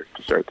cylinders here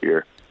to start the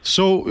year.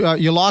 So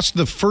you lost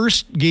the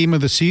first game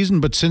of the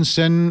season, but since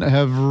then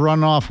have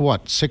run off,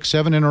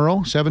 7 in a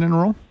row?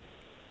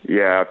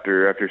 Yeah,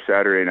 after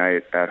Saturday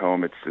night at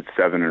home, it's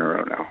 7 in a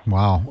row now.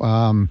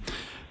 Wow.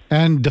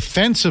 And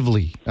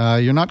defensively,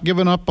 you're not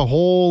giving up a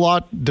whole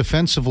lot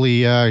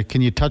defensively.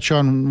 Can you touch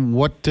on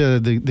what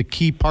the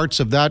key parts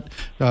of that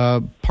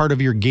part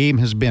of your game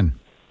has been?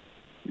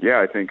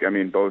 Yeah,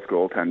 both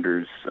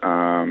goaltenders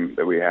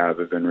that we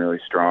have been really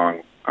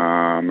strong.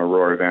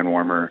 Aurora Van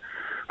Warmer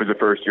was the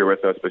first year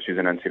with us, but she's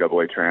an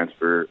NCAA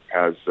transfer,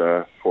 has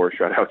 4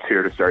 shutouts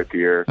here to start the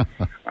year.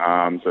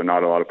 So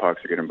not a lot of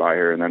pucks are getting by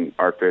her. And then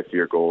our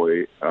 5th-year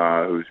goalie,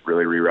 who's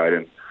really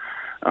rewriting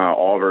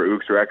all of our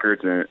Ookes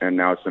records and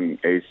now some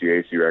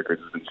ACAC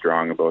records, has been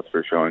strong in both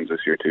first showings this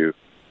year, too.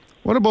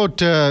 What about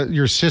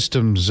your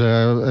systems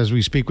as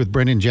we speak with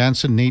Brendan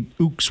Jansen, Nate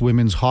Ookes,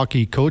 women's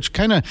hockey coach?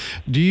 Kind of,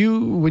 do you,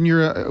 when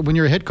you're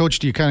a head coach,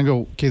 do you kind of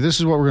go, okay, this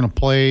is what we're going to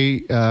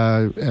play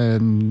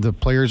and the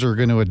players are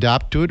going to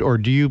adapt to it, or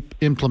do you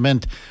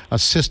implement a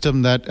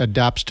system that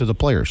adapts to the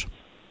players?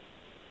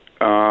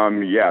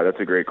 Yeah, that's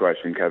a great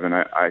question, Kevin.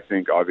 I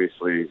think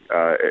obviously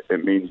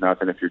it means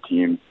nothing if your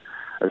team,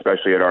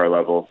 especially at our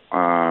level,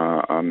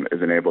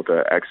 isn't able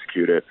to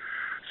execute it.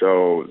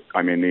 So,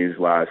 these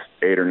last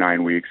 8 or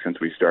 9 weeks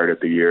since we started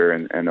the year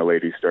and the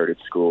ladies started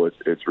school,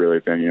 it's really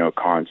been,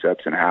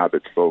 concepts and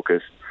habits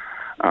focused,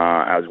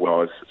 as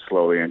well as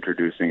slowly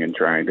introducing and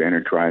trying to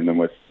intertwine them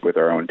with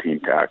our own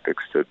team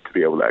tactics to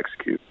be able to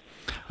execute.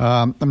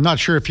 I'm not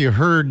sure if you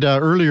heard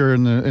earlier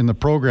in the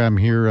program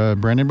here,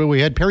 Brendan, but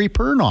we had Perry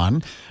Pern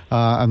on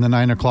the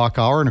 9 o'clock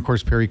hour. And, of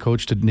course, Perry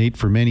coached at Nate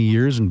for many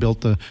years and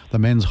built the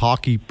men's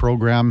hockey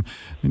program,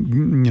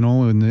 in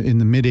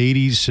the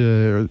mid-'80s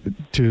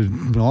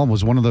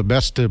was one of the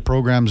best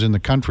programs in the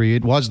country.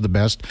 It was the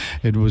best.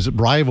 It was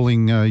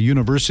rivaling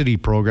university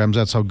programs.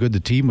 That's how good the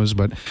team was.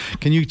 But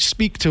can you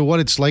speak to what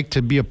it's like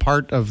to be a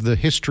part of the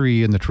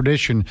history and the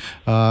tradition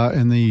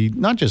and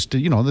not just,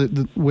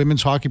 the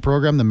women's hockey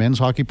program, the men's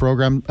hockey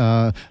program,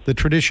 the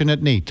tradition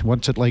at Nate?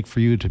 What's it like for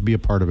you to be a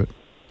part of it?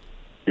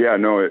 Yeah,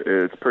 no,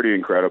 it's pretty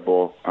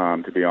incredible,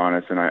 to be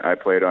honest. And I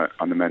played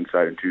on the men's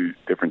side in 2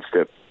 different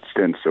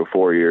stints, so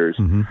 4 years.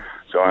 Mm-hmm.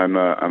 So I'm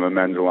a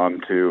men's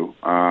alum too.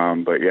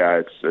 But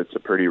yeah, it's a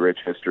pretty rich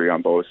history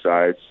on both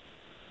sides.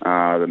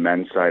 the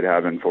men's side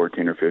having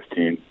 14 or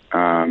 15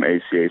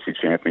 ACAC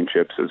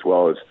championships, as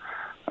well as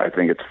I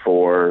think it's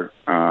 4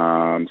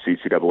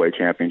 CCAA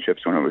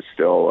championships when it was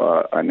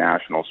still a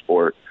national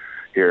sport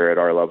here at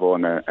our level.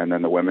 And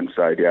then the women's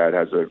side, it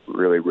has a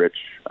really rich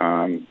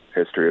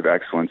history of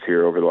excellence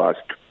here over the last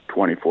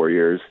 24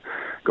 years,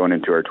 going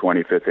into our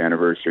 25th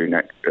anniversary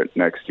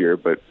next year.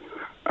 But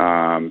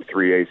 3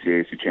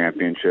 ACAC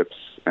championships,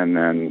 and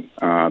then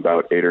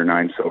about 8 or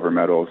 9 silver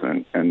medals,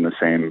 and the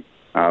same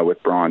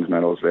with bronze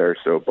medals there.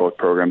 So both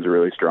programs are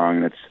really strong,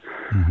 and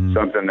it's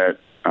something that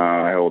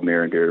I hold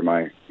near and dear to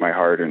my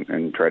heart,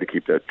 and try to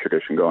keep that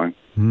tradition going.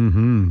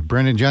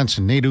 Brendan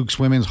Jensen, Nate Oaks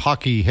women's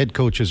hockey head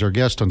coach, is our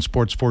guest on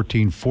Sports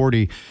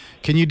 1440.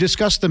 Can you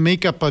discuss the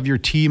makeup of your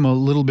team a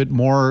little bit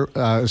more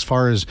as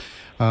far as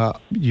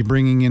you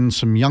bringing in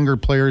some younger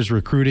players,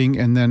 recruiting,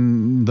 and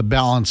then the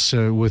balance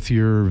with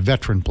your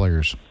veteran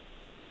players?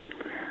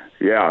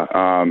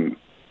 Yeah,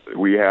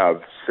 we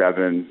have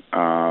 7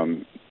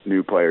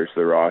 new players to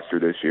the roster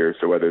this year.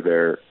 So whether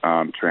they're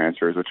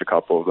transfers, which a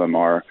couple of them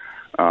are,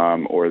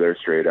 or they're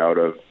straight out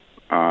of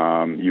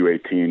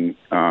U18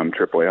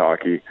 AAA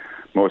hockey,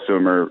 most of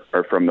them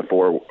are from the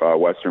 4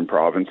 Western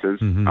provinces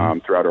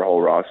throughout our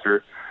whole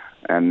roster.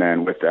 And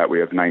then with that, we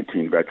have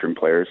 19 veteran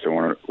players.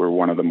 So we're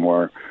one of the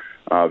more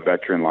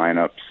veteran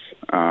lineups,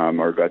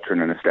 or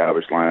veteran and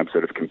established lineups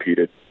that have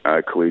competed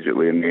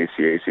collegiately in the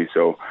ACAC.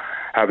 So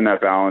having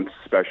that balance,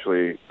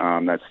 especially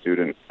that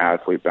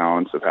student-athlete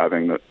balance of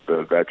having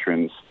the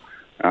veterans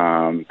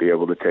be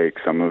able to take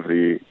some of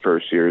the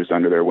first years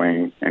under their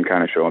wing and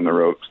kind of show them the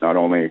ropes, not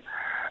only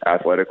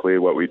athletically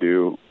what we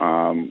do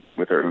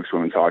with our Oaks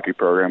women's hockey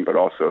program, but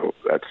also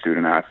that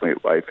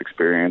student-athlete life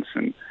experience,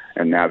 and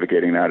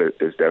navigating that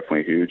is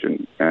definitely huge,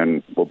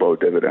 and will bow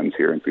dividends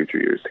here in future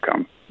years to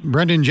come.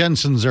 Brendan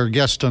Jensen's our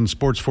guest on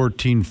Sports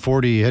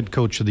 1440, head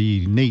coach of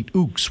the Nate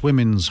Oaks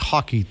women's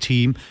hockey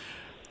team.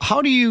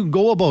 How do you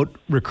go about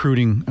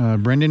recruiting,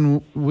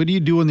 Brendan? What do you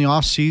do in the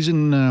off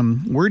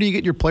season? Where do you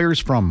get your players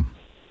from?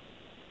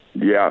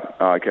 Yeah,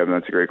 Kevin,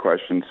 that's a great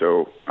question.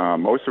 So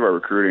most of our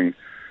recruiting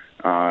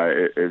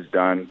is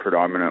done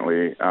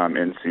predominantly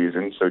in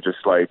season. So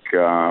just like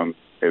it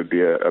would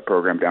be a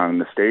program down in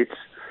the States,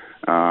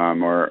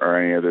 or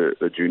any of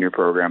the junior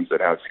programs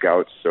that have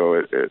scouts. So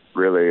it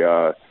really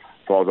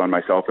falls on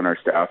myself and our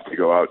staff to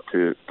go out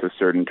to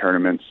certain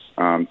tournaments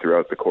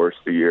throughout the course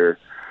of the year.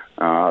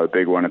 The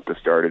big one at the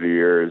start of the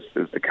year is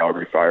the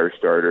Calgary Fire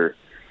Starter,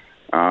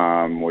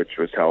 which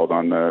was held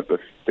on the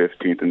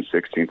 15th and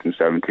 16th and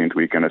 17th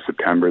weekend of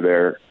September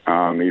there,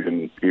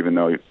 even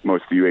though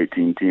most of the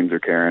U18 teams are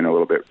carrying a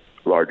little bit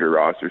larger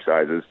roster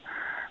sizes.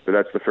 But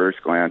that's the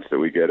first glance that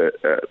we get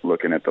at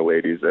looking at the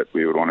ladies that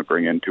we would want to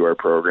bring into our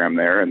program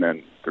there. And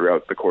then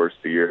throughout the course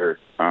of the year,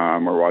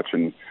 we're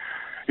watching,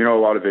 a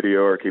lot of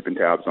video or keeping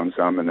tabs on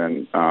some, and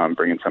then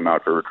bringing some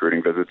out for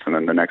recruiting visits. And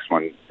then the next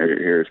one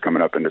here is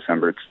coming up in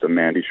December. It's the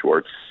Mandy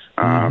Schwartz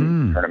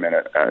tournament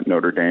at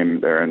Notre Dame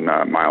there in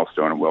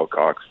Milestone and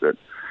Wilcox that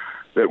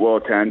we'll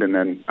attend. And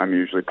then I'm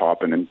usually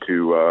popping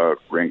into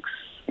rinks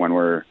when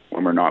we're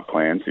not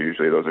playing. So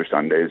usually those are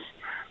Sundays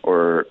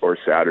or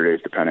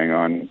Saturdays, depending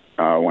on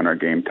when our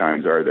game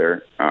times are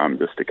there,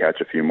 just to catch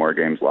a few more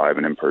games live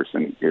and in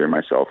person, either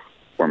myself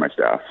or my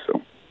staff.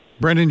 So,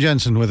 Brendan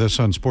Jensen with us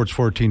on Sports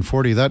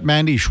 1440. That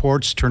Mandy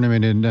Schwartz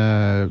tournament in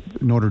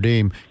Notre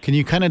Dame, can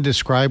you kind of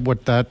describe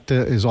what that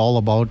is all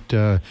about,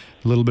 a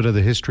little bit of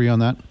the history on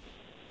that?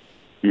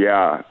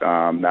 Yeah,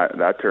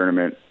 that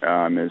tournament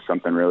is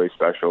something really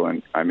special,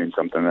 and I mean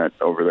something that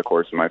over the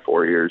course of my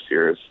 4 years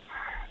here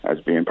as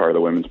being part of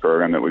the women's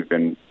program that we've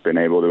been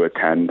able to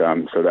attend.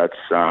 So that's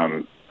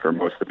for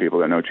most of the people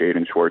that know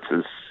Jaden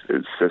Schwartz's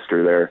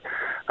sister there,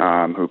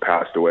 who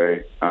passed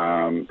away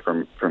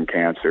from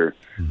cancer.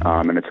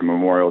 And it's a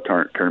memorial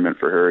tournament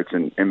for her. It's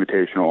an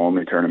invitational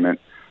only tournament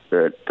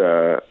that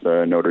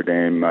the Notre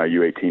Dame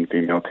U18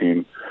 female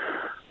team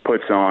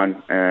puts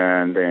on,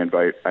 and they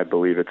invite, I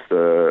believe it's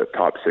the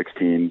top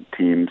 16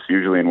 teams,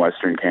 usually in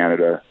Western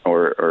Canada,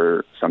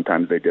 or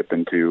sometimes they dip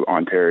into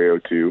Ontario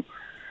to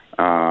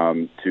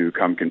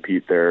come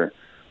compete there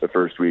the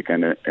first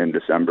weekend in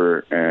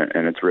December,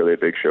 and it's really a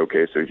big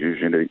showcase. There's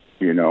usually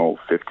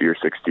 50 or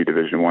 60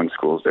 Division I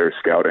schools there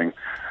scouting,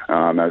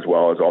 as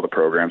well as all the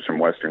programs from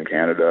Western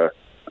Canada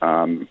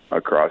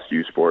across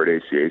U Sport,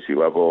 ACAC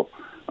level,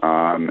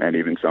 and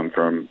even some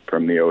from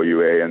the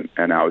OUA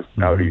and out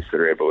east that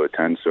are able to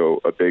attend.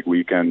 So a big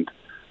weekend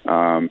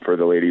for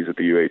the ladies at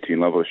the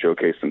U18 level to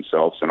showcase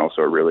themselves, and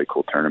also a really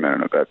cool tournament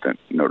and event that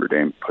Notre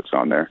Dame puts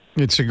on there.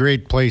 It's a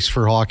great place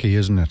for hockey,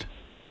 isn't it?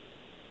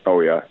 Oh,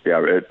 yeah.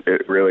 Yeah,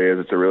 it really is.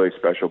 It's a really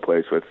special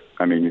place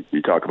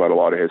you talk about a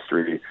lot of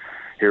history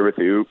here with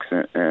the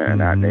Ooks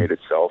and at Nate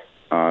itself.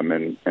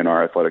 in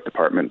our athletic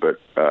department, but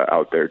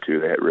out there too,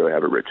 they really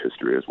have a rich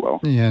history as well.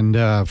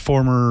 And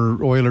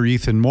former Oiler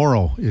Ethan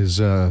Morrow is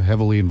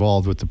heavily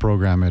involved with the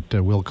program at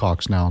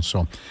Wilcox now.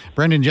 So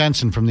Brendan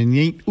Jensen from the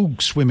Nate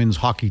Oaks women's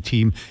hockey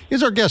team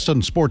is our guest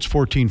on Sports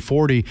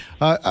 1440.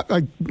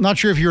 I'm not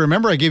sure if you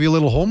remember, I gave you a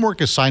little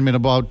homework assignment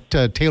about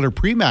Taylor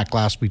Premack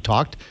last we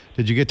talked.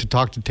 Did you get to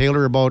talk to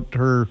Taylor about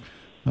her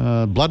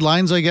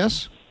bloodlines, I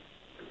guess?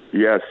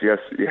 Yes,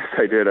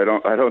 I did. I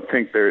don't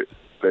think that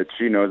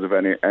she knows of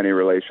any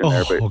relation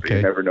there, but okay.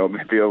 You never know.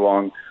 Maybe a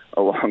long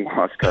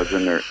lost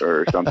cousin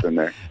or something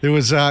there. There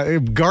was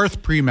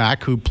Garth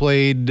Premack, who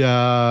played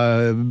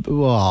back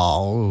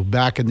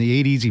in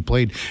the 80s. He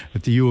played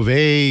at the U of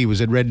A. He was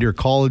at Red Deer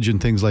College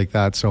and things like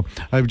that. So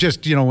I've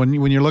just, when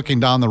you're looking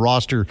down the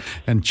roster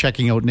and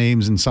checking out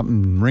names and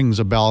something rings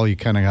a bell, you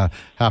kind of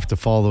have to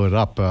follow it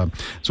up.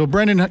 So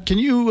Brendan, can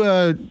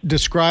you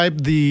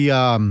describe the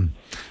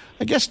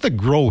the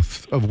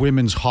growth of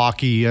women's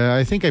hockey?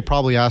 I think I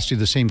probably asked you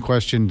the same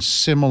question,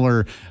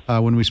 similar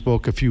when we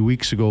spoke a few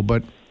weeks ago,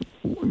 but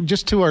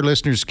just to our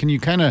listeners, can you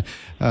kind of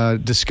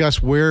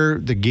discuss where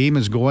the game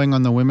is going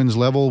on the women's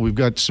level? We've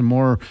got some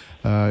more,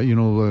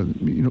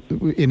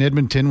 in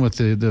Edmonton with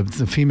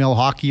the Female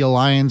Hockey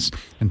Alliance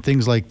and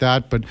things like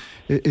that, but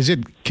is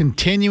it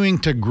continuing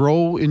to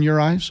grow in your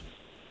eyes?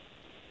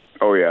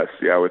 Oh, yes.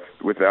 Yeah,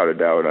 without a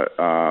doubt.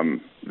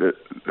 This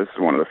is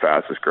one of the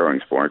fastest growing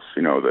sports,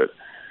 that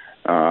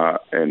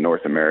in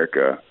North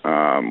America,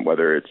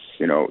 whether it's,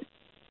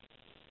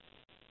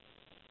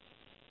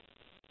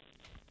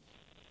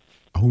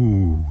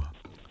 Ooh.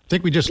 I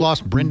think we just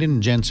lost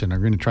Brendan Jensen. Are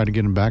we going to try to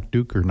get him back,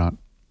 Duke, or not?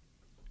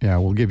 Yeah,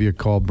 we'll give you a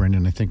call,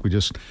 Brendan. I think we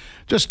just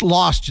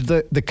lost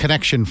the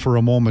connection for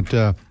a moment.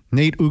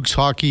 Nate Oaks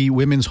hockey,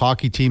 women's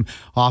hockey team,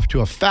 off to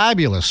a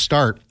fabulous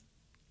start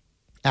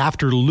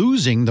after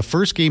losing the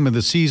first game of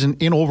the season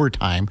in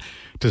overtime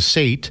to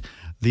SAIT.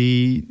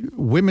 The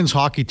women's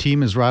hockey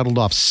team has rattled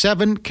off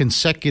 7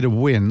 consecutive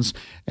wins,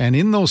 and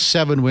in those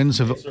 7 wins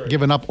have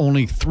given up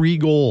only 3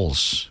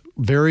 goals.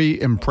 Very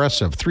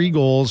impressive. 3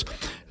 goals,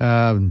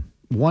 4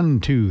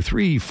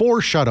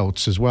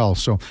 shutouts as well.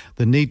 So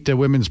the Nate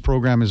women's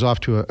program is off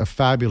to a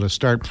fabulous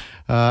start.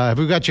 Have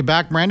we got you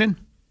back, Brandon?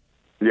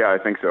 Yeah, I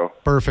think so.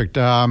 Perfect.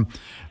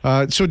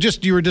 So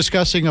just you were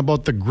discussing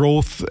about the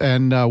growth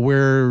and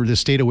where the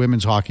state of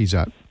women's hockey's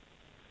at.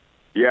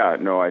 Yeah,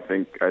 no, I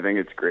think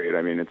it's great.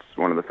 I mean, it's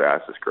one of the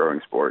fastest growing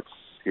sports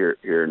here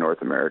in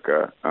North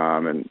America,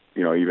 and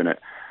even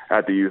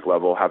at the youth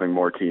level, having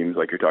more teams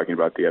like you're talking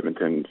about, the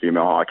Edmonton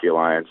Female Hockey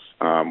Alliance,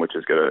 which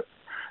is gonna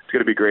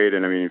be great.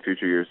 And I mean, in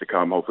future years to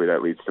come, hopefully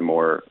that leads to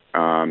more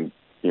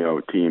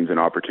teams and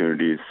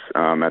opportunities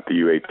at the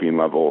U18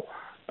 level,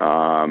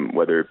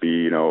 whether it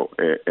be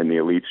in the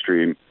elite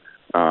stream.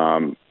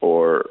 Or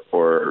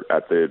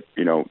at the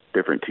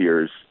different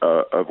tiers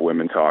of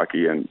women's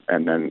hockey, and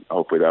then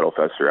hopefully that'll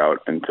fester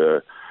out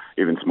into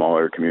even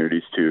smaller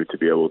communities too, to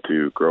be able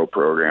to grow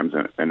programs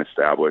and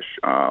establish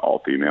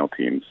all female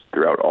teams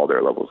throughout all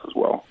their levels as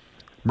well.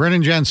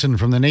 Brendan Jensen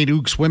from the Nate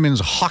Oaks women's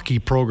hockey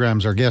program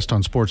is our guest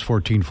on Sports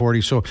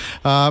 1440. So,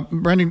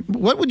 Brendan,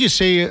 what would you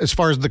say as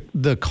far as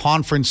the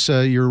conference,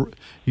 the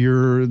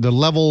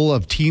level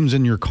of teams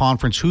in your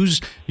conference?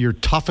 Who's your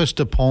toughest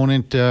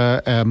opponent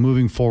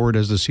moving forward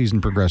as the season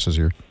progresses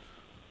here?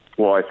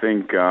 Well, I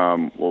think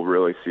we'll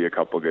really see a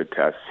couple good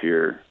tests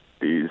here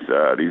these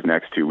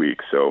next 2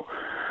 weeks. So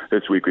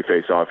this week we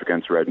face off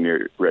against Red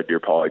Deer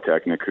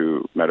Polytechnic,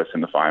 who met us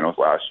in the finals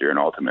last year and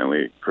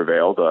ultimately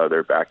prevailed.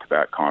 They're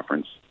back-to-back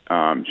conference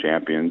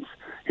champions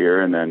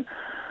here. And then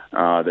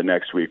the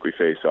next week we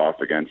face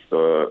off against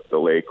the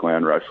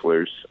Lakeland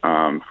Wrestlers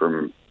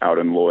from out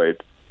in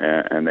Lloyd,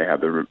 and they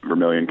have the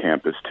Vermilion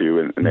campus too,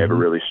 and they have a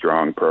really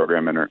strong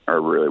program and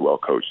are really well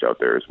coached out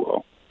there as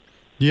well.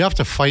 Do you have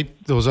to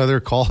fight those other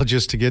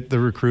colleges to get the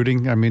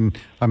recruiting? I mean,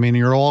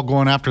 you're all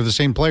going after the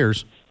same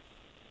players.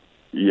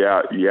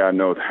 Yeah,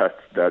 no,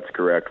 that's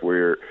correct.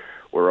 We're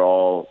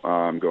all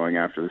going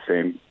after the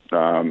same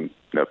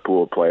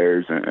pool of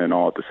players and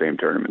all at the same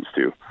tournaments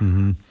too.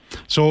 Mm-hmm.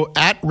 So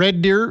at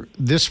Red Deer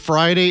this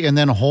Friday, and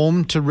then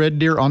home to Red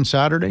Deer on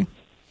Saturday?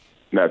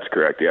 That's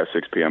correct. Yeah,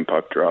 6 p.m.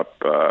 puck drop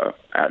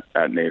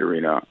at Nate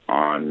Arena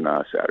on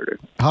Saturday.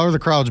 How have the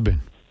crowds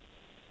been?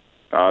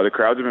 The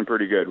crowds have been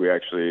pretty good. We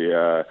actually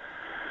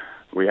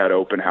we had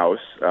open house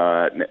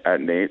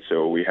at Nate,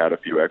 so we had a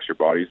few extra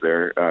bodies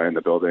there in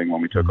the building when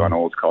we took on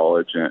Olds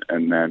College,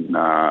 and then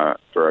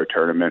for our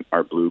tournament,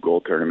 our Blue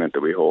Gold tournament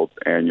that we hold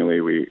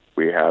annually, we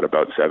had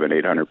about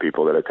 700-800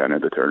 people that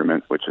attended the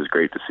tournament, which is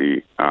great to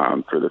see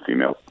for the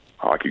female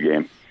hockey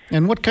game.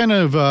 And what kind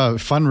of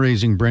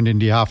fundraising, Brendan,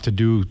 do you have to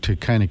do to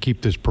kind of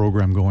keep this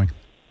program going?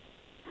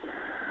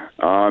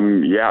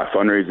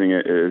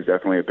 Fundraising is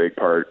definitely a big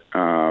part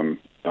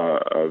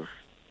of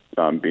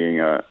being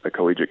a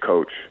collegiate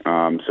coach.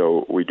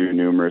 So we do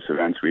numerous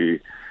events.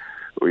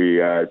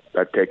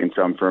 I've taken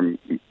some from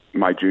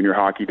my junior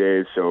hockey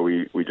days. So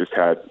we just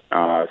had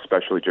a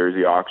special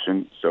jersey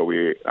auction. So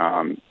we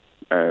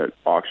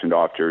auctioned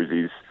off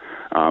jerseys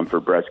for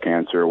breast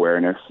cancer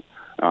awareness.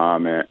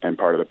 and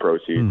part of the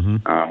proceeds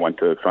went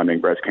to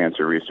funding breast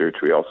cancer research.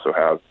 We also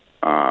have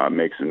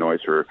Make Some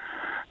Noise for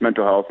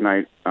Mental Health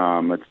Night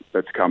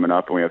that's coming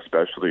up, and we have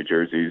specialty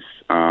jerseys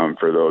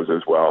for those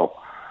as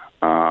well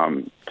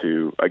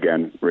to,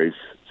 again, raise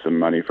some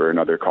money for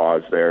another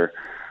cause there.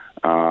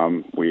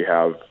 We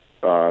have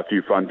a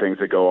few fun things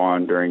that go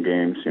on during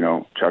games,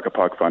 Chuck a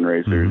Puck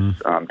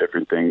fundraisers,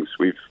 different things.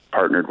 We've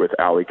partnered with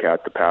Alley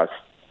Cat the past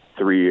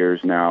 3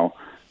 years now,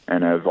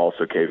 and have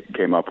also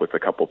came up with a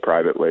couple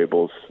private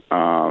labels,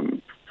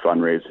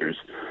 fundraisers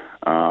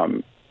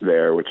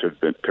there, which have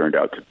turned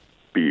out to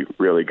be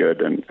really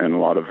good, and a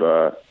lot of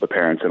the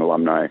parents and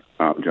alumni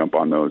jump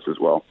on those as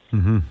well.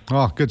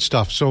 Oh, good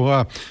stuff.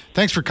 So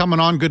thanks for coming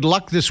on. Good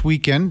luck this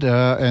weekend,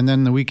 and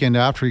then the weekend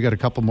after, you got a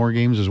couple more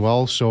games as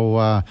well.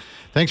 So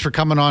thanks for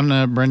coming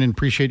on, Brendan.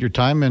 Appreciate your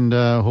time, and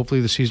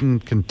hopefully the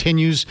season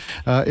continues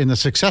in the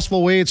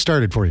successful way it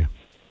started for you.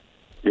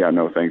 Yeah,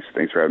 no, thanks.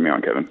 Thanks for having me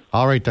on, Kevin.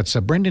 All right, that's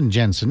Brendan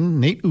Jensen,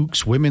 Nate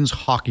Ook's women's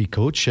hockey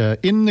coach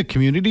in the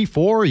community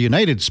for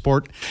United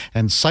Sport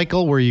and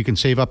Cycle, where you can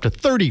save up to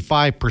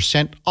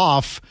 35%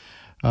 off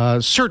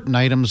certain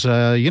items.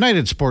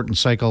 United Sport and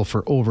Cycle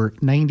for over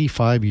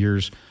 95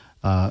 years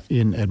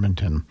in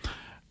Edmonton.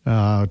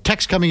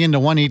 Text coming into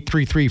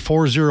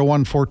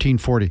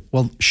 1-833-401-1440.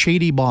 Well,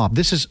 Shady Bob.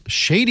 This is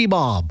Shady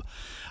Bob.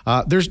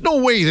 There's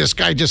no way this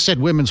guy just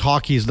said women's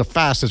hockey is the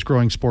fastest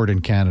growing sport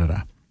in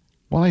Canada.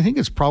 Well, I think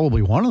it's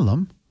probably one of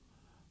them.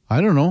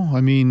 I don't know. I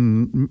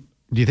mean,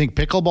 do you think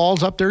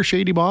pickleball's up there,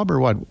 Shady Bob,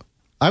 or what?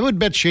 I would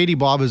bet Shady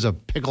Bob is a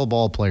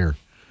pickleball player.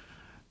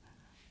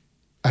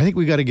 I think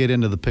we got to get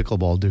into the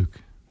pickleball,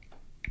 Duke.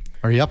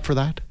 Are you up for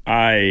that?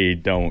 I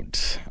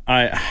don't.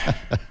 I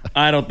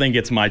don't think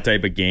it's my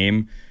type of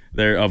game.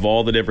 Of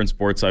all the different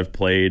sports I've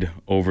played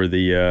over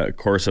the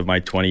course of my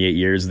 28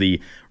 years, the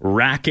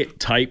racket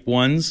type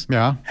ones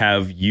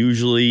have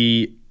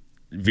usually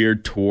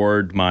veered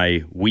toward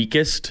my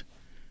weakest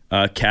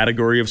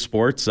category of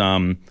sports.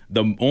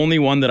 The only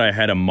one that I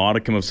had a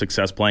modicum of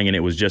success playing, and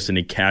it was just in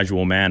a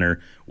casual manner,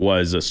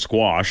 was a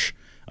squash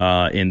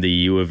in the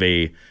U of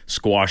A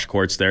squash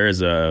courts there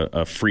as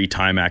a free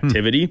time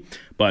activity.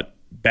 But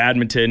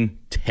badminton,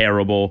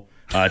 terrible.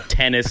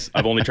 Tennis,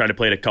 I've only tried to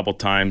play it a couple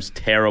times,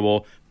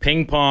 terrible.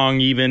 Ping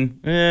pong, even,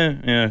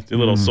 a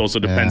little. Also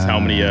depends how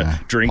many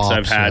drinks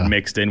I've had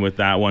mixed in with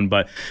that one.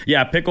 But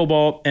yeah,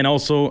 pickleball, and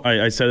also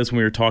I said this when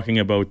we were talking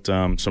about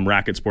some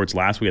racket sports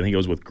last week. I think it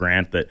was with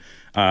Grant that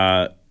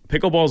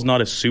pickleball is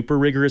not a super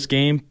rigorous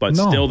game, but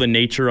still the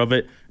nature of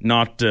it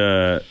not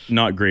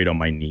great on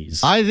my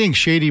knees. I think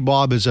Shady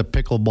Bob is a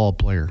pickleball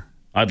player.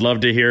 I'd love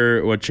to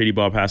hear what Shady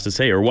Bob has to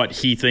say, or what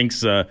he thinks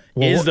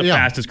is the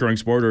fastest growing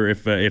sport, or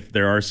if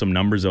there are some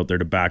numbers out there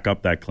to back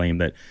up that claim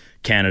that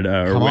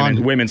Canada or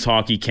women's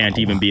hockey can't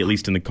even be at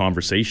least in the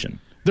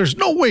conversation. There's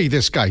no way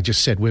this guy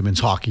just said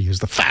women's hockey is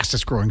the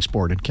fastest growing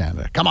sport in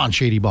Canada. Come on,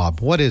 Shady Bob.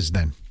 What is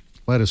then?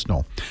 Let us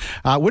know.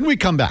 When we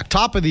come back,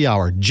 top of the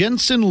hour,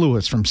 Jensen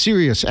Lewis from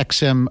Sirius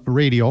XM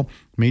Radio,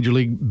 Major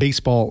League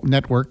Baseball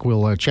Network,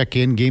 will check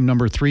in game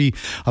number 3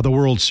 of the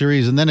World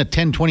Series. And then at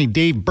 10:20,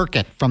 Dave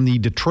Burkett from the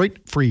Detroit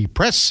Free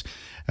Press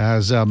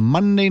as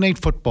Monday Night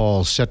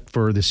Football set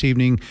for this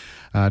evening.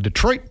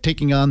 Detroit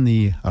taking on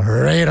the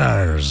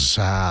Raiders.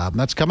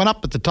 That's coming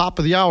up at the top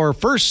of the hour.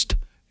 First,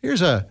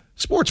 here's a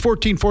Sports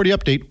 1440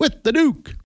 update with the Duke.